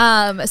it.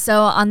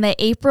 So on the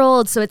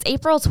it's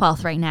April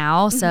 12th right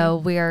now. So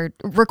we're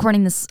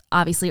recording this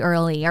obviously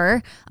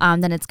earlier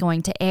than it's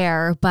going to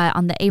air. But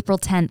on the April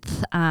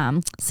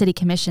 10th City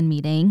Commission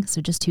meeting, so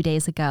just 2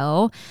 days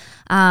ago,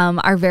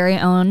 our very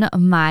own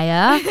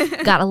Miah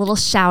got a little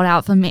shout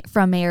out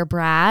from Mayor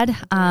Brad.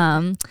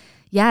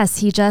 Yes,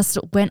 he just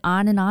went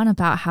on and on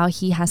about how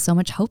he has so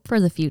much hope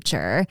for the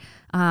future.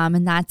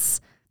 And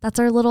that's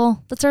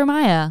our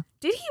Miah.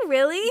 Did he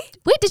really?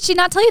 Wait, did she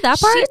not tell you that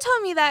part? She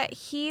told me that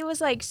he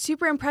was like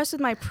super impressed with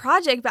my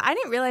project, but I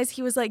didn't realize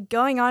he was like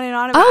going on and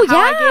on about how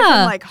I gave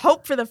him like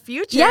hope for the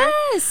future.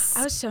 Yes.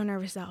 I was so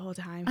nervous that whole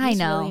time. I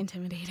know. Really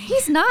intimidating.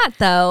 He's not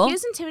though. He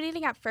was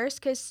intimidating at first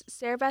because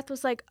Sarah Beth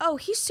was like, "Oh,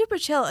 he's super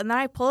chill," and then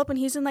I pull up and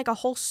he's in like a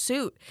whole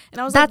suit,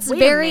 and I was That's like,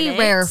 "Wait very a minute.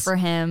 rare for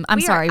him. I'm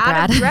We sorry, are Brad.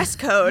 out of dress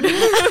code."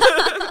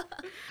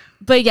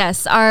 But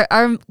yes, our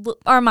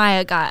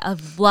Miah got a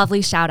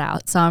lovely shout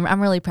out, so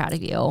I'm really proud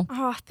of you.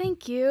 Oh,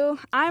 thank you.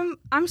 I'm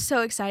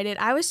so excited.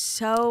 I was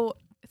so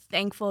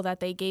thankful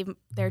that they gave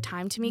their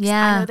time to me because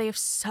I know they have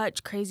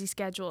such crazy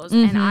schedules,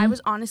 and I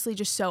was honestly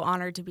just so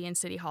honored to be in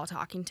City Hall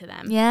talking to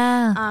them.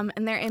 Yeah.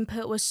 And their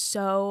input was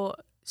so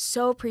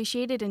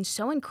appreciated and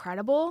so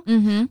incredible.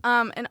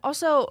 And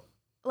also,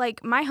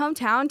 like, my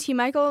hometown, T.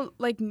 Michael,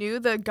 like, knew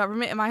the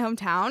government in my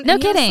hometown. No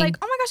and he kidding. was like,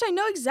 oh my gosh, I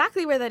know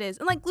exactly where that is.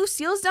 And, like,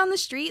 Lucille's down the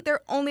street. Their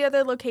only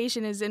other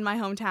location is in my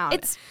hometown.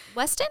 It's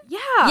Weston? Yeah.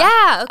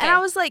 Yeah, okay. And I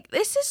was like,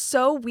 this is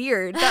so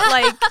weird that,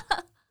 like,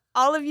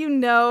 all of you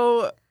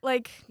know,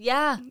 like,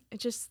 it's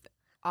just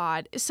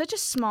odd. It's such a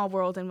small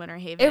world in Winter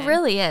Haven. It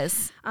really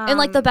is. In,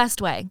 like, the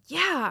best way.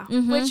 Yeah,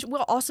 which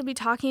we'll also be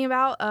talking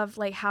about of,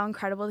 like, how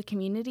incredible the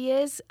community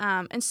is.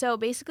 And so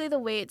basically the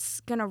way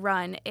it's going to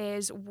run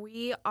is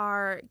we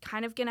are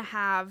kind of going to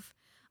have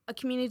a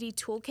community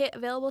toolkit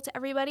available to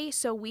everybody.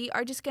 So we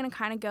are just going to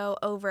kind of go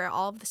over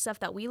all of the stuff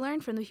that we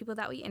learned from the people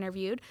that we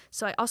interviewed.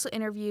 So I also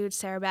interviewed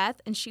Sarah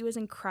Beth, and she was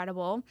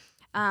incredible.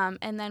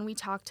 And then we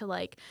talked to,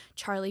 like,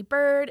 Charlie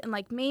Bird and,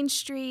 like, Main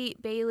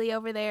Street, Bailey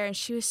over there, and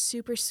she was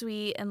super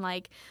sweet. And,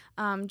 like,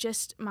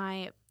 just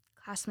my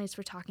classmates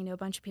were talking to a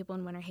bunch of people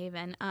in Winter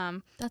Haven.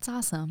 That's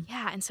awesome.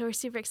 Yeah, and so we're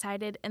super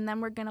excited. And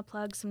then we're going to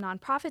plug some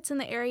nonprofits in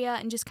the area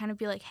and just kind of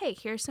be like, hey,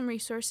 here's some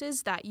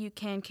resources that you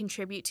can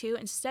contribute to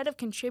instead of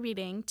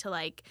contributing to,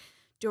 like,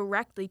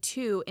 directly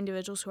to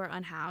individuals who are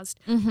unhoused.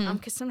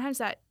 Because sometimes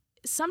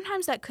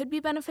that could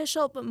be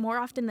beneficial, but more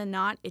often than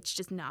not, it's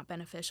just not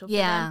beneficial for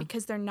them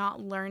because they're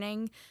not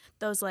learning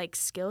those, like,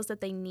 skills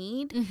that they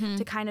need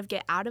to kind of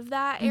get out of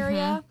that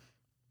area.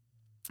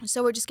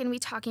 So we're just going to be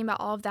talking about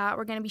all of that.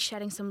 We're going to be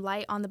shedding some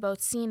light on the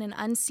both seen and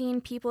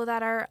unseen people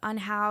that are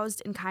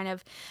unhoused and kind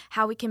of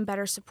how we can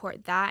better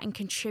support that and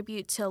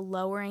contribute to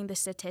lowering the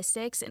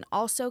statistics and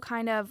also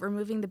kind of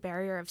removing the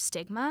barrier of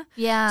stigma.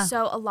 Yeah.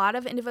 So a lot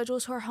of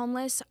individuals who are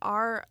homeless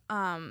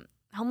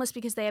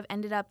because they have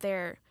ended up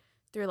there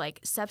through, like,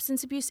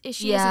 substance abuse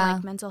issues and,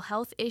 like, mental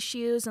health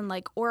issues and,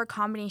 like, or a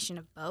combination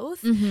of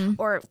both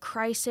or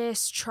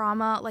crisis,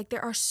 trauma. Like,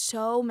 there are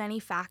so many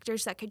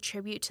factors that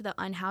contribute to the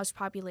unhoused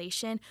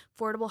population.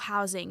 Affordable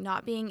housing,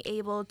 not being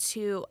able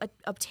to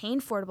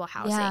obtain affordable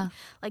housing.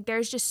 Like,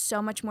 there's just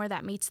so much more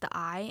that meets the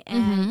eye,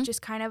 and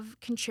just kind of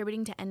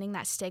contributing to ending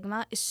that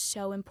stigma is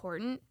so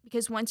important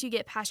because once you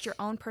get past your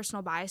own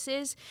personal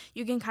biases,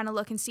 you can kind of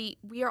look and see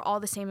we are all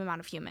the same amount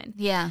of human.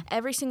 Yeah.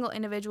 Every single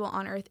individual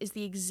on earth is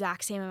the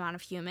exact same amount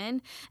of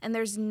human, and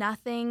there's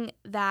nothing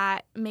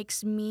that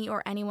makes me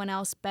or anyone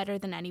else better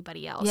than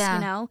anybody else, Yeah.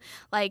 you know?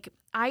 Like,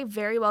 I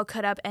very well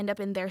could end up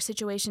in their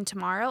situation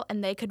tomorrow,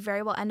 and they could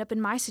very well end up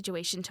in my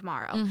situation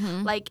tomorrow.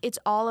 Mm-hmm. Like, it's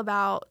all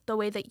about the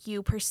way that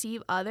you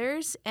perceive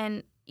others,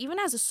 and even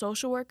as a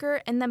social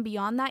worker, and then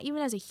beyond that,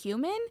 even as a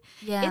human,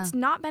 it's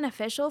not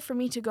beneficial for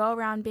me to go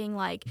around being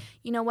like,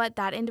 you know what,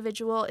 that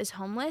individual is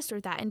homeless, or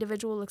that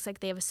individual looks like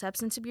they have a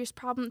substance abuse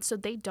problem, so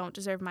they don't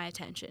deserve my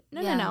attention.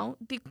 No.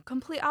 The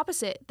complete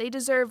opposite. They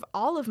deserve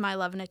all of my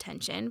love and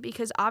attention,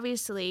 because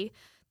obviously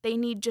they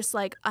need just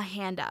like a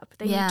hand up.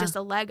 They need just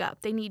a leg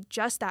up. They need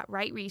just that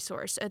right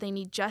resource, or they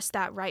need just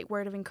that right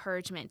word of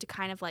encouragement to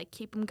kind of like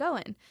keep them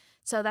going.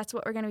 So that's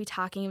what we're going to be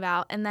talking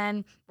about. And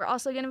then we're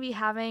also going to be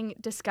having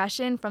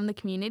discussion from the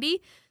community.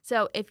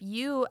 So if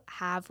you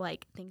have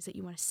like things that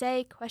you want to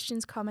say,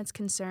 questions, comments,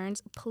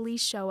 concerns,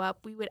 please show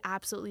up. We would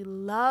absolutely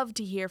love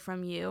to hear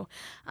from you.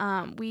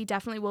 We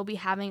definitely will be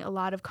having a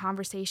lot of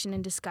conversation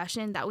and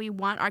discussion that we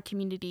want our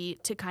community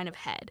to kind of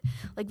head.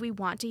 Like, we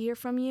want to hear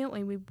from you,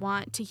 and we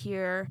want to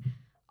hear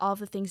all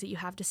the things that you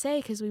have to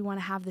say, because we want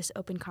to have this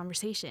open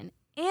conversation.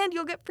 And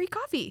you'll get free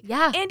coffee.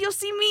 Yeah. And you'll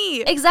see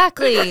me.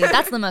 Exactly.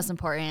 That's the most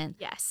important.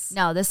 Yes.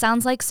 No, this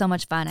sounds like so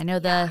much fun. I know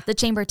the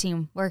chamber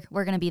team, we're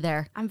going to be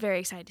there. I'm very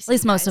excited to see At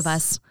least you most guys. of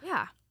us.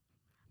 Yeah.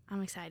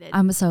 I'm excited.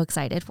 I'm so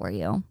excited for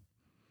you.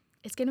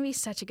 It's going to be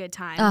such a good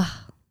time.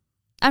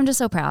 I'm just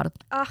so proud.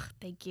 Oh,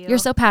 thank you. You're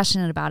so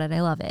passionate about it. I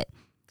love it.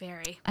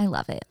 Very. I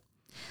love it.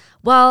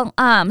 Well,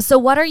 so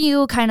what are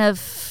you kind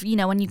of,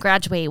 when you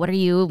graduate, what are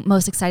you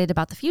most excited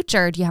about the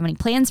future? Do you have any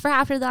plans for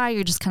after that?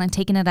 You're just kind of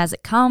taking it as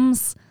it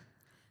comes?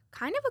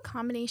 Kind of a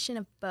combination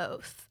of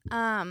both.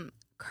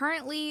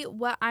 Currently,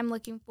 what I'm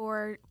looking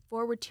forward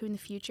to in the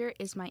future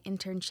is my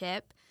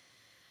internship.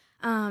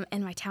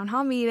 And my town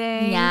hall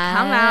meeting. Yes.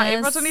 Come out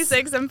April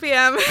 26th, 7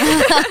 p.m.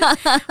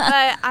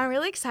 But I'm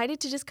really excited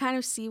to just kind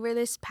of see where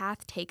this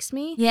path takes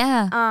me.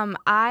 Yeah.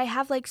 I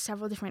have like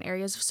several different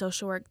areas of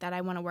social work that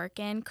I want to work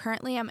in.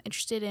 Currently, I'm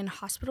interested in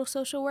hospital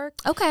social work.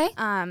 Okay.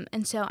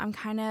 And so I'm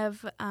kind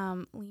of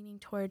leaning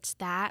towards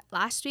that.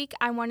 Last week,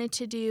 I wanted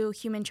to do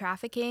human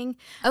trafficking.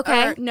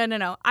 Okay.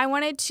 No. I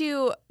wanted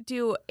to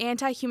do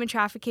anti-human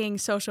trafficking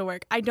social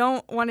work. I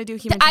don't want to do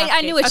human trafficking.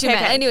 I knew what you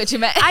meant. Okay. I knew what you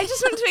meant. I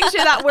just wanted to make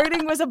sure that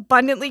wording was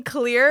abundantly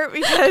clear,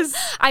 because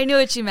I knew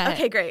what you meant.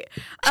 Okay, great.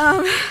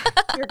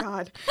 Dear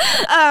God.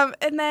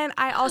 And then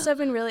I also have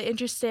been really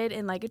interested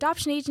in like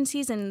adoption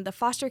agencies and the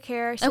foster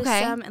care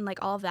system and like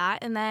all of that.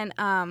 And then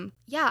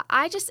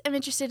I just am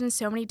interested in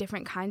so many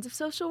different kinds of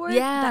social work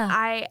that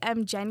I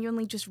am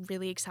genuinely just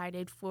really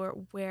excited for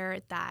where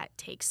that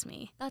takes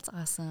me. That's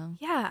awesome.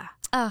 Yeah.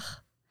 Ugh.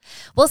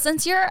 Well,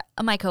 since you're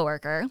my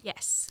coworker,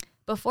 Yes.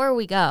 before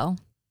we go,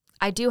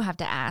 I do have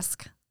to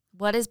ask,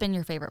 what has been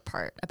your favorite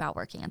part about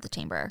working at the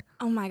chamber?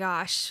 Oh my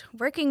gosh.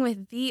 Working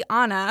with the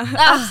Anna.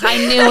 I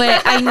knew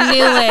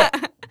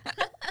it.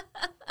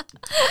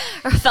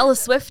 Our fellow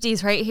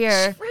Swifties right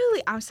here.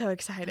 Really, I'm so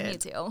excited. Me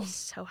too.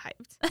 So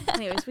hyped.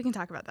 Anyways, we can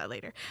talk about that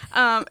later.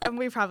 And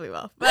we probably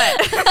will.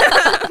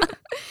 But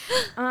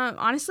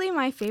honestly,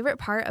 my favorite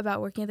part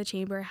about working at the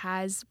chamber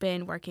has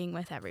been working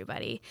with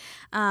everybody.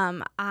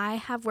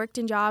 I have worked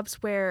in jobs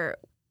where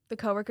the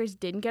coworkers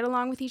didn't get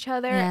along with each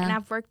other, and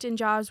I've worked in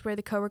jobs where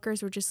the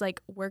coworkers were just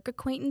like work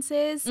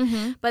acquaintances.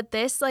 Mm-hmm. But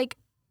this, like,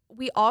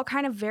 we all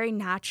kind of very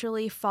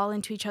naturally fall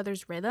into each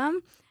other's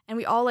rhythm, and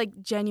we all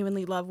like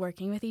genuinely love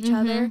working with each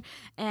other,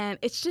 and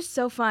it's just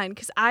so fun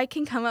because I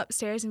can come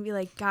upstairs and be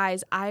like,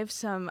 guys, I have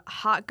some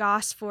hot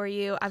goss for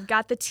you. I've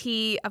got the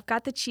tea, I've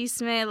got the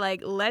chisme,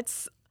 like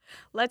let's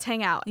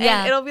hang out. Yeah.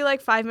 And it'll be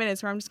like 5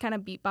 minutes where I'm just kind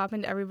of beat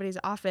bopping to everybody's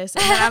office,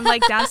 and then I'm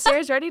like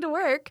downstairs ready to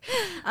work.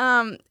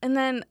 And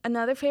then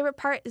another favorite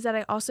part is that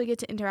I also get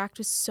to interact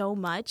with so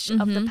much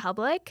of the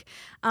public,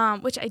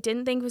 which I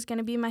didn't think was going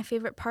to be my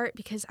favorite part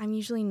because I'm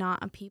usually not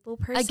a people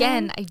person.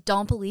 Again, I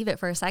don't believe it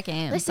for a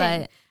second.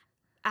 Listen,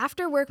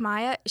 after work,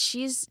 Miah,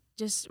 she's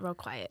just real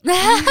quiet.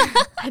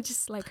 I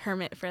just like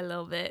hermit for a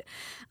little bit.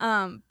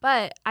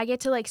 But I get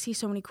to like see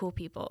so many cool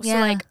people. Yeah. So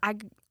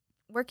like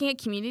working at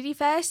Community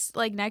Fest,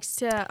 like next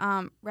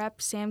to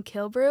Rep Sam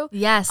Kilbrew.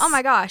 Yes. Oh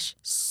my gosh,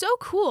 so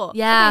cool.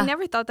 Yeah. Like, I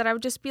never thought that I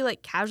would just be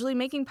like casually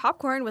making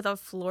popcorn with a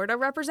Florida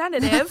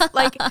representative.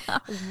 Like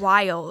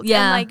wild.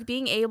 Yeah. And like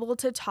being able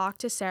to talk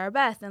to Sarah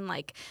Beth and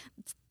like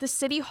the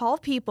City Hall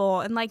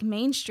people and like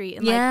Main Street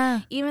and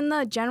like even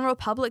the general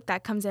public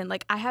that comes in.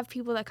 Like I have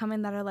people that come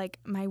in that are like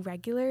my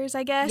regulars,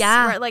 I guess.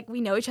 Yeah. Where like we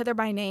know each other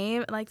by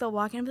name. And like they'll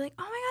walk in and be like,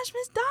 oh my gosh,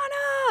 Miss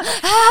Donna,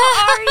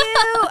 how are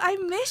you? I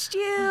missed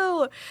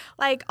you.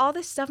 Like all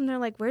this stuff. And they're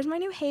like, where's my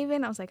new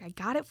Haven? I was like, I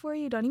got it for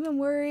you. Don't even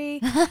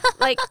worry.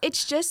 Like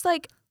it's just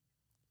like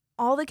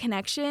all the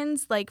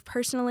connections, like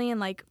personally and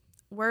like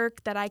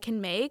work that I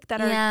can make that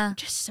are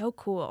just so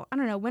cool. I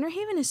don't know. Winter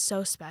Haven is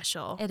so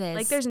special. It is.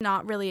 Like, there's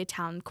not really a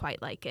town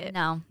quite like it.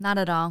 No, not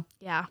at all.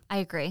 Yeah. I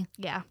agree.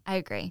 Yeah. I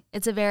agree.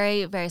 It's a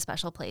very, very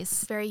special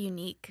place. Very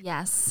unique.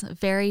 Yes.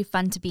 Very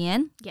fun to be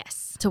in.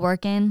 Yes. To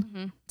work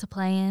in. To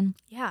play in.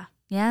 Yeah.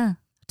 Yeah.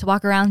 To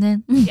walk around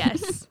in.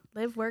 Yes.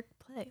 Live, work,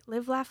 play.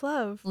 Live, laugh,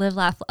 love. Live,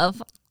 laugh,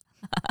 love.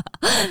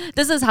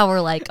 This is how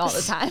we're like all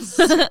the time.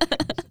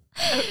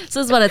 This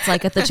is what it's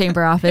like at the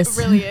chamber office.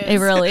 It really is. It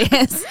really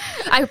is.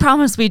 I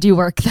promise we do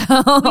work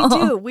though. We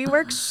do. We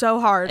work so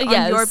hard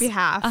on your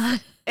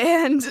behalf.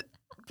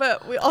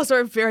 But we also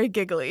are very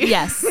giggly.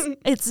 Yes,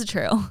 it's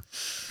true.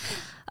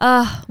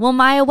 Well,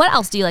 Miah, what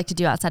else do you like to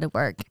do outside of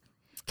work?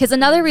 Because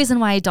another reason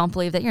why I don't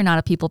believe that you're not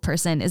a people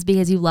person is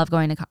because you love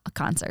going to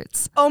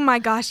concerts. Oh my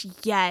gosh,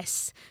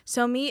 yes.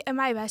 So me and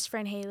my best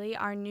friend Haley,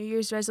 our New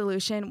Year's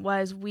resolution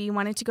was we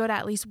wanted to go to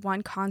at least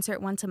one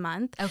concert once a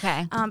month.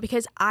 Okay.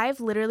 Because I've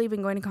literally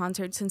been going to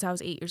concerts since I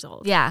was 8 years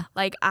old. Yeah.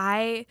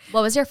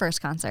 What was your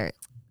first concert?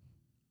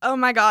 Oh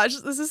my gosh,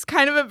 this is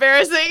kind of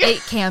embarrassing.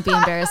 It can't be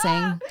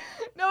embarrassing.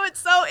 No, it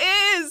so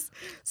is.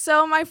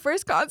 So my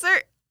first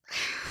concert...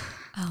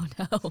 Oh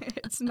no.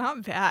 It's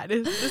not bad.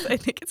 I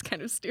think it's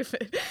kind of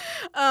stupid.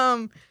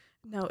 No,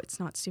 it's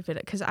not stupid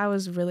because I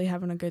was really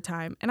having a good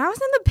time. And I was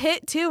in the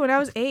pit too when I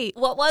was 8.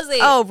 What was it?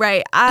 Oh,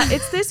 right.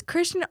 It's this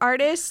Christian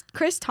artist,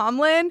 Chris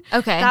Tomlin.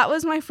 Okay. That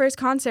was my first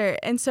concert.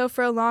 And so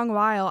for a long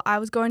while, I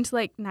was going to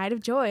like Night of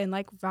Joy and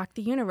like Rock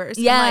the Universe.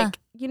 Yeah. And, like,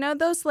 you know,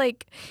 those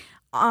like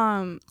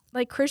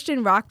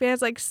Christian rock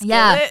bands like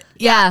Skillet?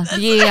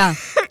 Yeah.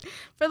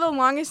 For the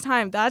longest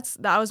time, that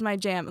was my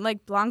jam. And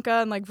like Blanca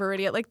and like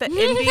Viridia, like the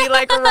indie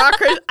like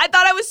rockers. I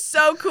thought I was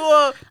so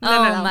cool.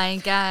 No. My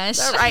gosh.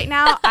 So right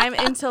now I'm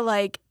into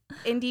like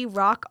indie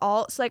rock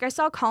alt. So like I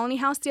saw Colony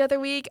House the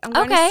other week. I'm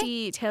going to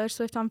see Taylor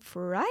Swift on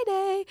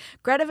Friday.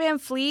 Greta Van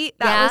Fleet.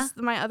 That was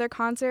my other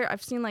concert.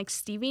 I've seen like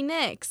Stevie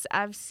Nicks.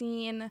 I've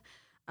seen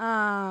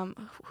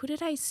who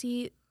did I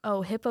see?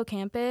 Oh,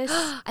 Hippocampus.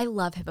 I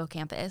love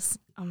Hippocampus.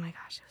 Oh my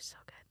gosh, it was so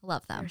good.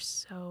 Love them. They're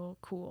so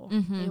cool.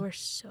 Mm-hmm. They were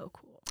so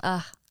cool.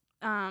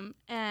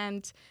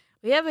 And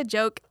we have a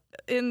joke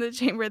in the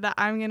chamber that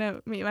I'm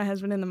gonna meet my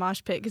husband in the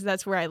mosh pit because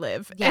that's where I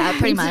live. Yeah,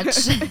 pretty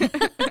much.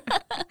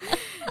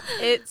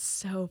 It's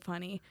so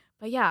funny.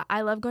 But yeah,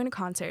 I love going to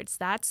concerts.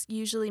 That's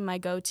usually my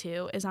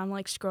go-to is I'm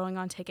like scrolling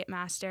on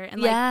Ticketmaster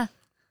and like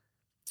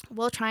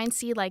we'll try and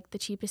see like the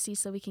cheapest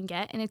seats that we can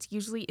get, and it's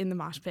usually in the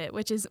mosh pit,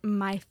 which is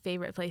my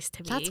favorite place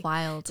to be. That's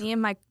wild. Me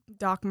and my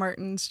Doc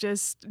Martens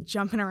just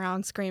jumping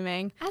around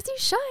screaming. As you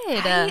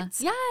should. Right?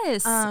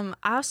 Yes. I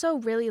also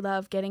really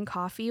love getting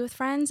coffee with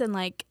friends and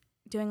like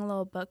doing a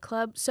little book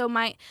club. So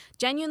my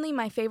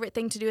favorite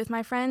thing to do with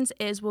my friends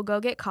is we'll go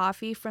get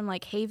coffee from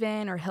like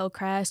Haven or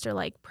Hillcrest or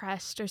like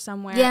Prest or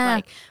somewhere. Yeah.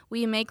 Like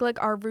we make like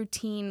our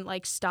routine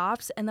like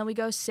stops, and then we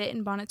go sit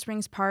in Bonnet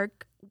Springs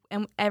Park,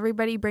 and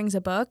everybody brings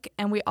a book,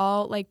 and we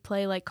all like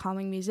play like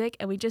calming music,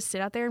 and we just sit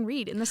out there and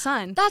read in the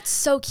sun. That's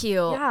so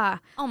cute. Yeah.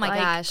 Oh my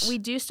gosh. We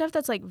do stuff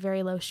that's like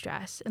very low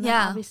stress. And then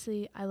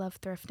obviously I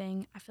love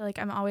thrifting. I feel like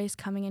I'm always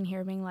coming in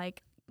here being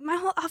like, my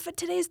whole outfit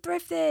today is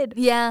thrifted.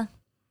 Yeah.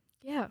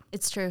 Yeah.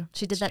 It's true.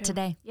 She did that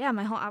today. Yeah,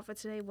 my whole outfit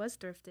today was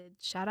thrifted.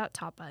 Shout out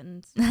Top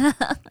Buttons.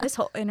 This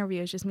whole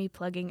interview is just me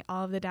plugging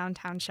all of the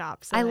downtown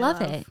shops. I love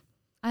it.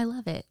 I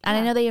love it. And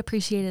I know they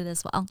appreciate it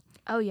as well.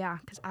 Oh, yeah,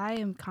 because I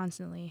am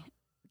constantly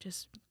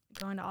just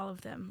going to all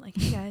of them. Like,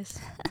 hey, guys,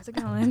 how's it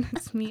going?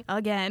 It's me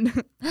again.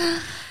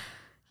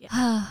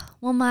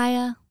 Well,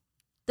 Miah,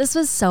 this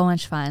was so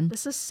much fun.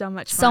 This is so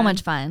much fun. So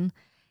much fun.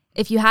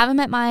 If you haven't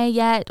met Miah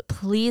yet,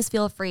 please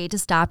feel free to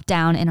stop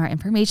down in our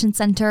information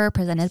center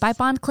presented by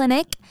Bond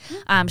Clinic.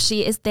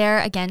 She is there,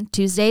 again,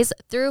 Tuesdays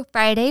through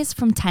Fridays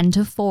from 10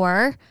 to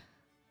 4.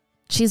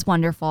 She's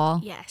wonderful.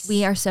 Yes.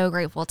 We are so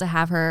grateful to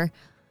have her.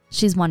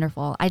 She's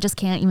wonderful. I just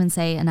can't even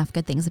say enough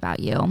good things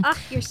about you. Oh,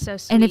 you're so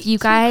sweet. And if you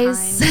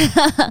guys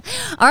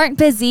aren't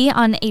busy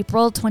on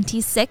April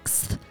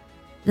 26th,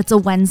 that's a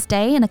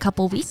Wednesday in a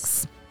couple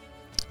weeks,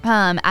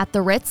 at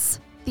the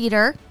Ritz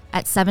Theater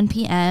at 7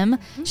 p.m.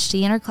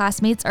 She and her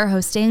classmates are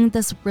hosting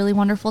this really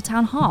wonderful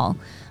town hall.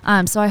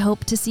 So I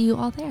hope to see you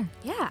all there.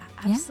 Yeah,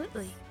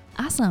 absolutely.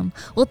 Yeah? Awesome.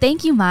 Well,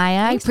 thank you,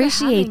 Miah. Thanks I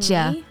appreciate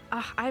you.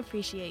 Oh, I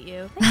appreciate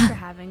you. Thanks for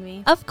having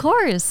me. Of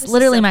course. This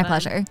Literally is so my fun.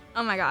 pleasure.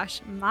 Oh my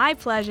gosh. My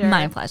pleasure.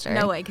 My pleasure.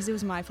 No way, because it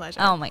was my pleasure.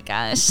 Oh my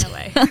gosh. No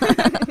way.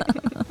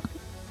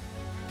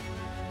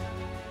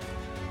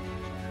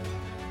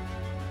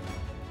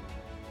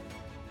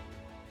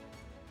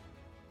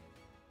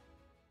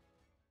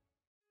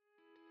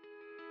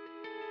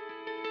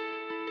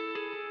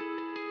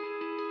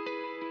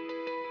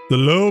 The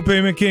Low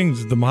Payment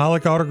Kings of the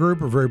Mahalik Auto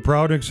Group are very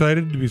proud and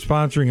excited to be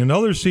sponsoring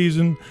another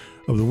season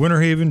of the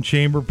Winter Haven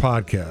Chamber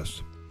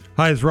Podcast.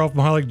 Hi, it's Ralph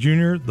Mahalik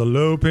Jr., the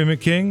Low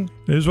Payment King.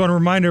 I just want to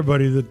remind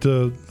everybody that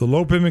the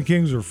Low Payment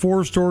Kings are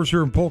 4 stores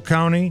here in Polk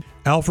County: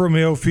 Alfa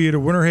Romeo Fiat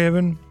of Winter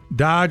Haven,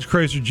 Dodge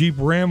Chrysler Jeep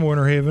Ram of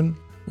Winter Haven,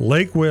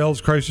 Lake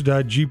Wales Chrysler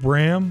Dodge Jeep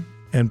Ram,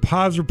 and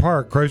Posner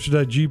Park Chrysler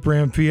Dodge Jeep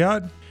Ram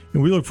Fiat.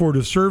 And we look forward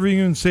to serving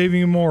you and saving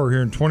you more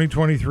here in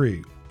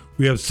 2023.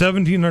 We have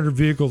 1,700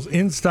 vehicles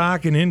in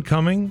stock and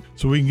incoming,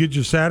 so we can get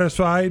you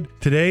satisfied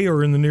today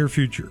or in the near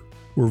future.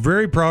 We're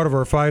very proud of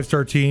our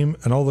 5-star team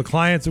and all the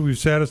clients that we've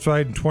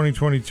satisfied in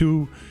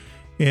 2022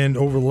 and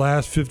over the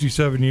last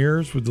 57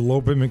 years with the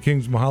Low Payment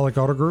Kings Mahalik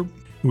Auto Group.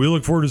 We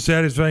look forward to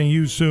satisfying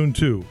you soon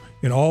too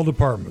in all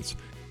departments.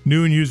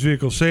 New and used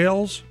vehicle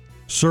sales,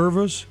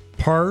 service,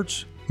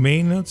 parts,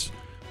 maintenance,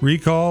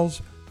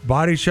 recalls,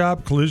 body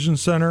shop, collision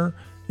center,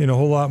 and a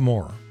whole lot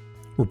more.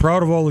 We're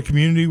proud of all the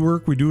community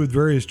work we do with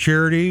various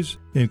charities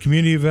and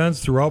community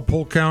events throughout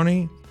Polk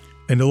County.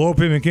 And the Low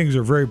Payment Kings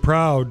are very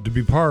proud to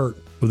be part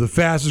of the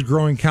fastest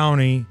growing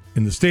county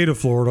in the state of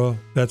Florida.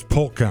 That's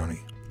Polk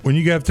County. When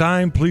you have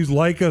time, please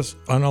like us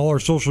on all our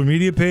social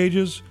media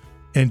pages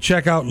and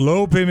check out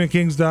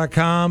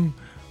lowpaymentkings.com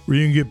where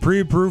you can get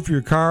pre-approved for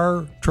your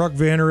car, truck,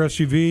 van, or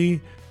SUV,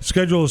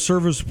 schedule a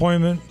service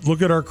appointment,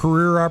 look at our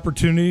career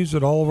opportunities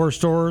at all of our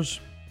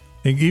stores,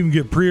 and even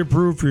get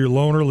pre-approved for your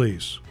loan or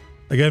lease.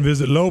 Again,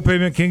 visit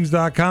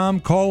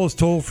lowpaymentkings.com, call us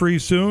toll-free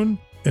soon,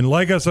 and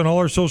like us on all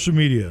our social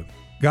media.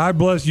 God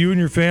bless you and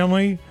your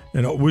family,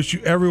 and I wish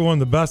you everyone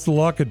the best of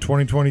luck in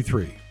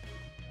 2023.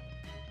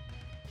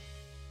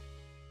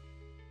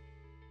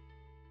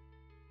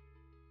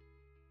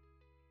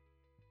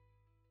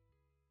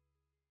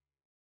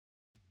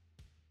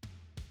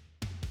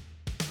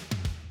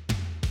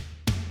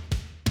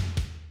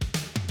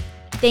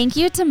 Thank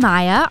you to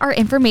Miah, our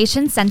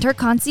Information Center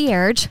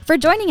Concierge, for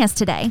joining us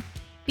today.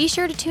 Be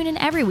sure to tune in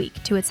every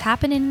week to It's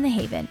Happening in the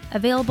Haven,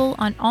 available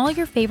on all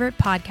your favorite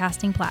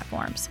podcasting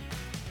platforms.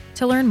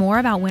 To learn more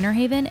about Winter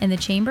Haven and the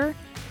Chamber,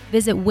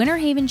 visit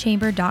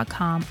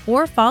winterhavenchamber.com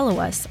or follow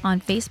us on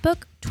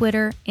Facebook,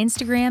 Twitter,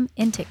 Instagram,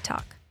 and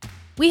TikTok.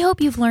 We hope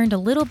you've learned a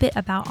little bit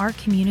about our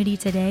community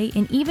today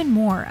and even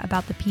more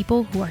about the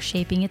people who are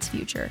shaping its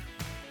future.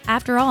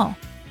 After all,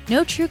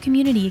 no true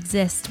community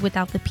exists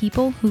without the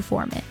people who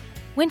form it.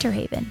 Winter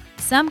Haven.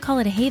 Some call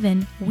it a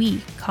haven,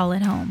 we call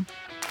it home.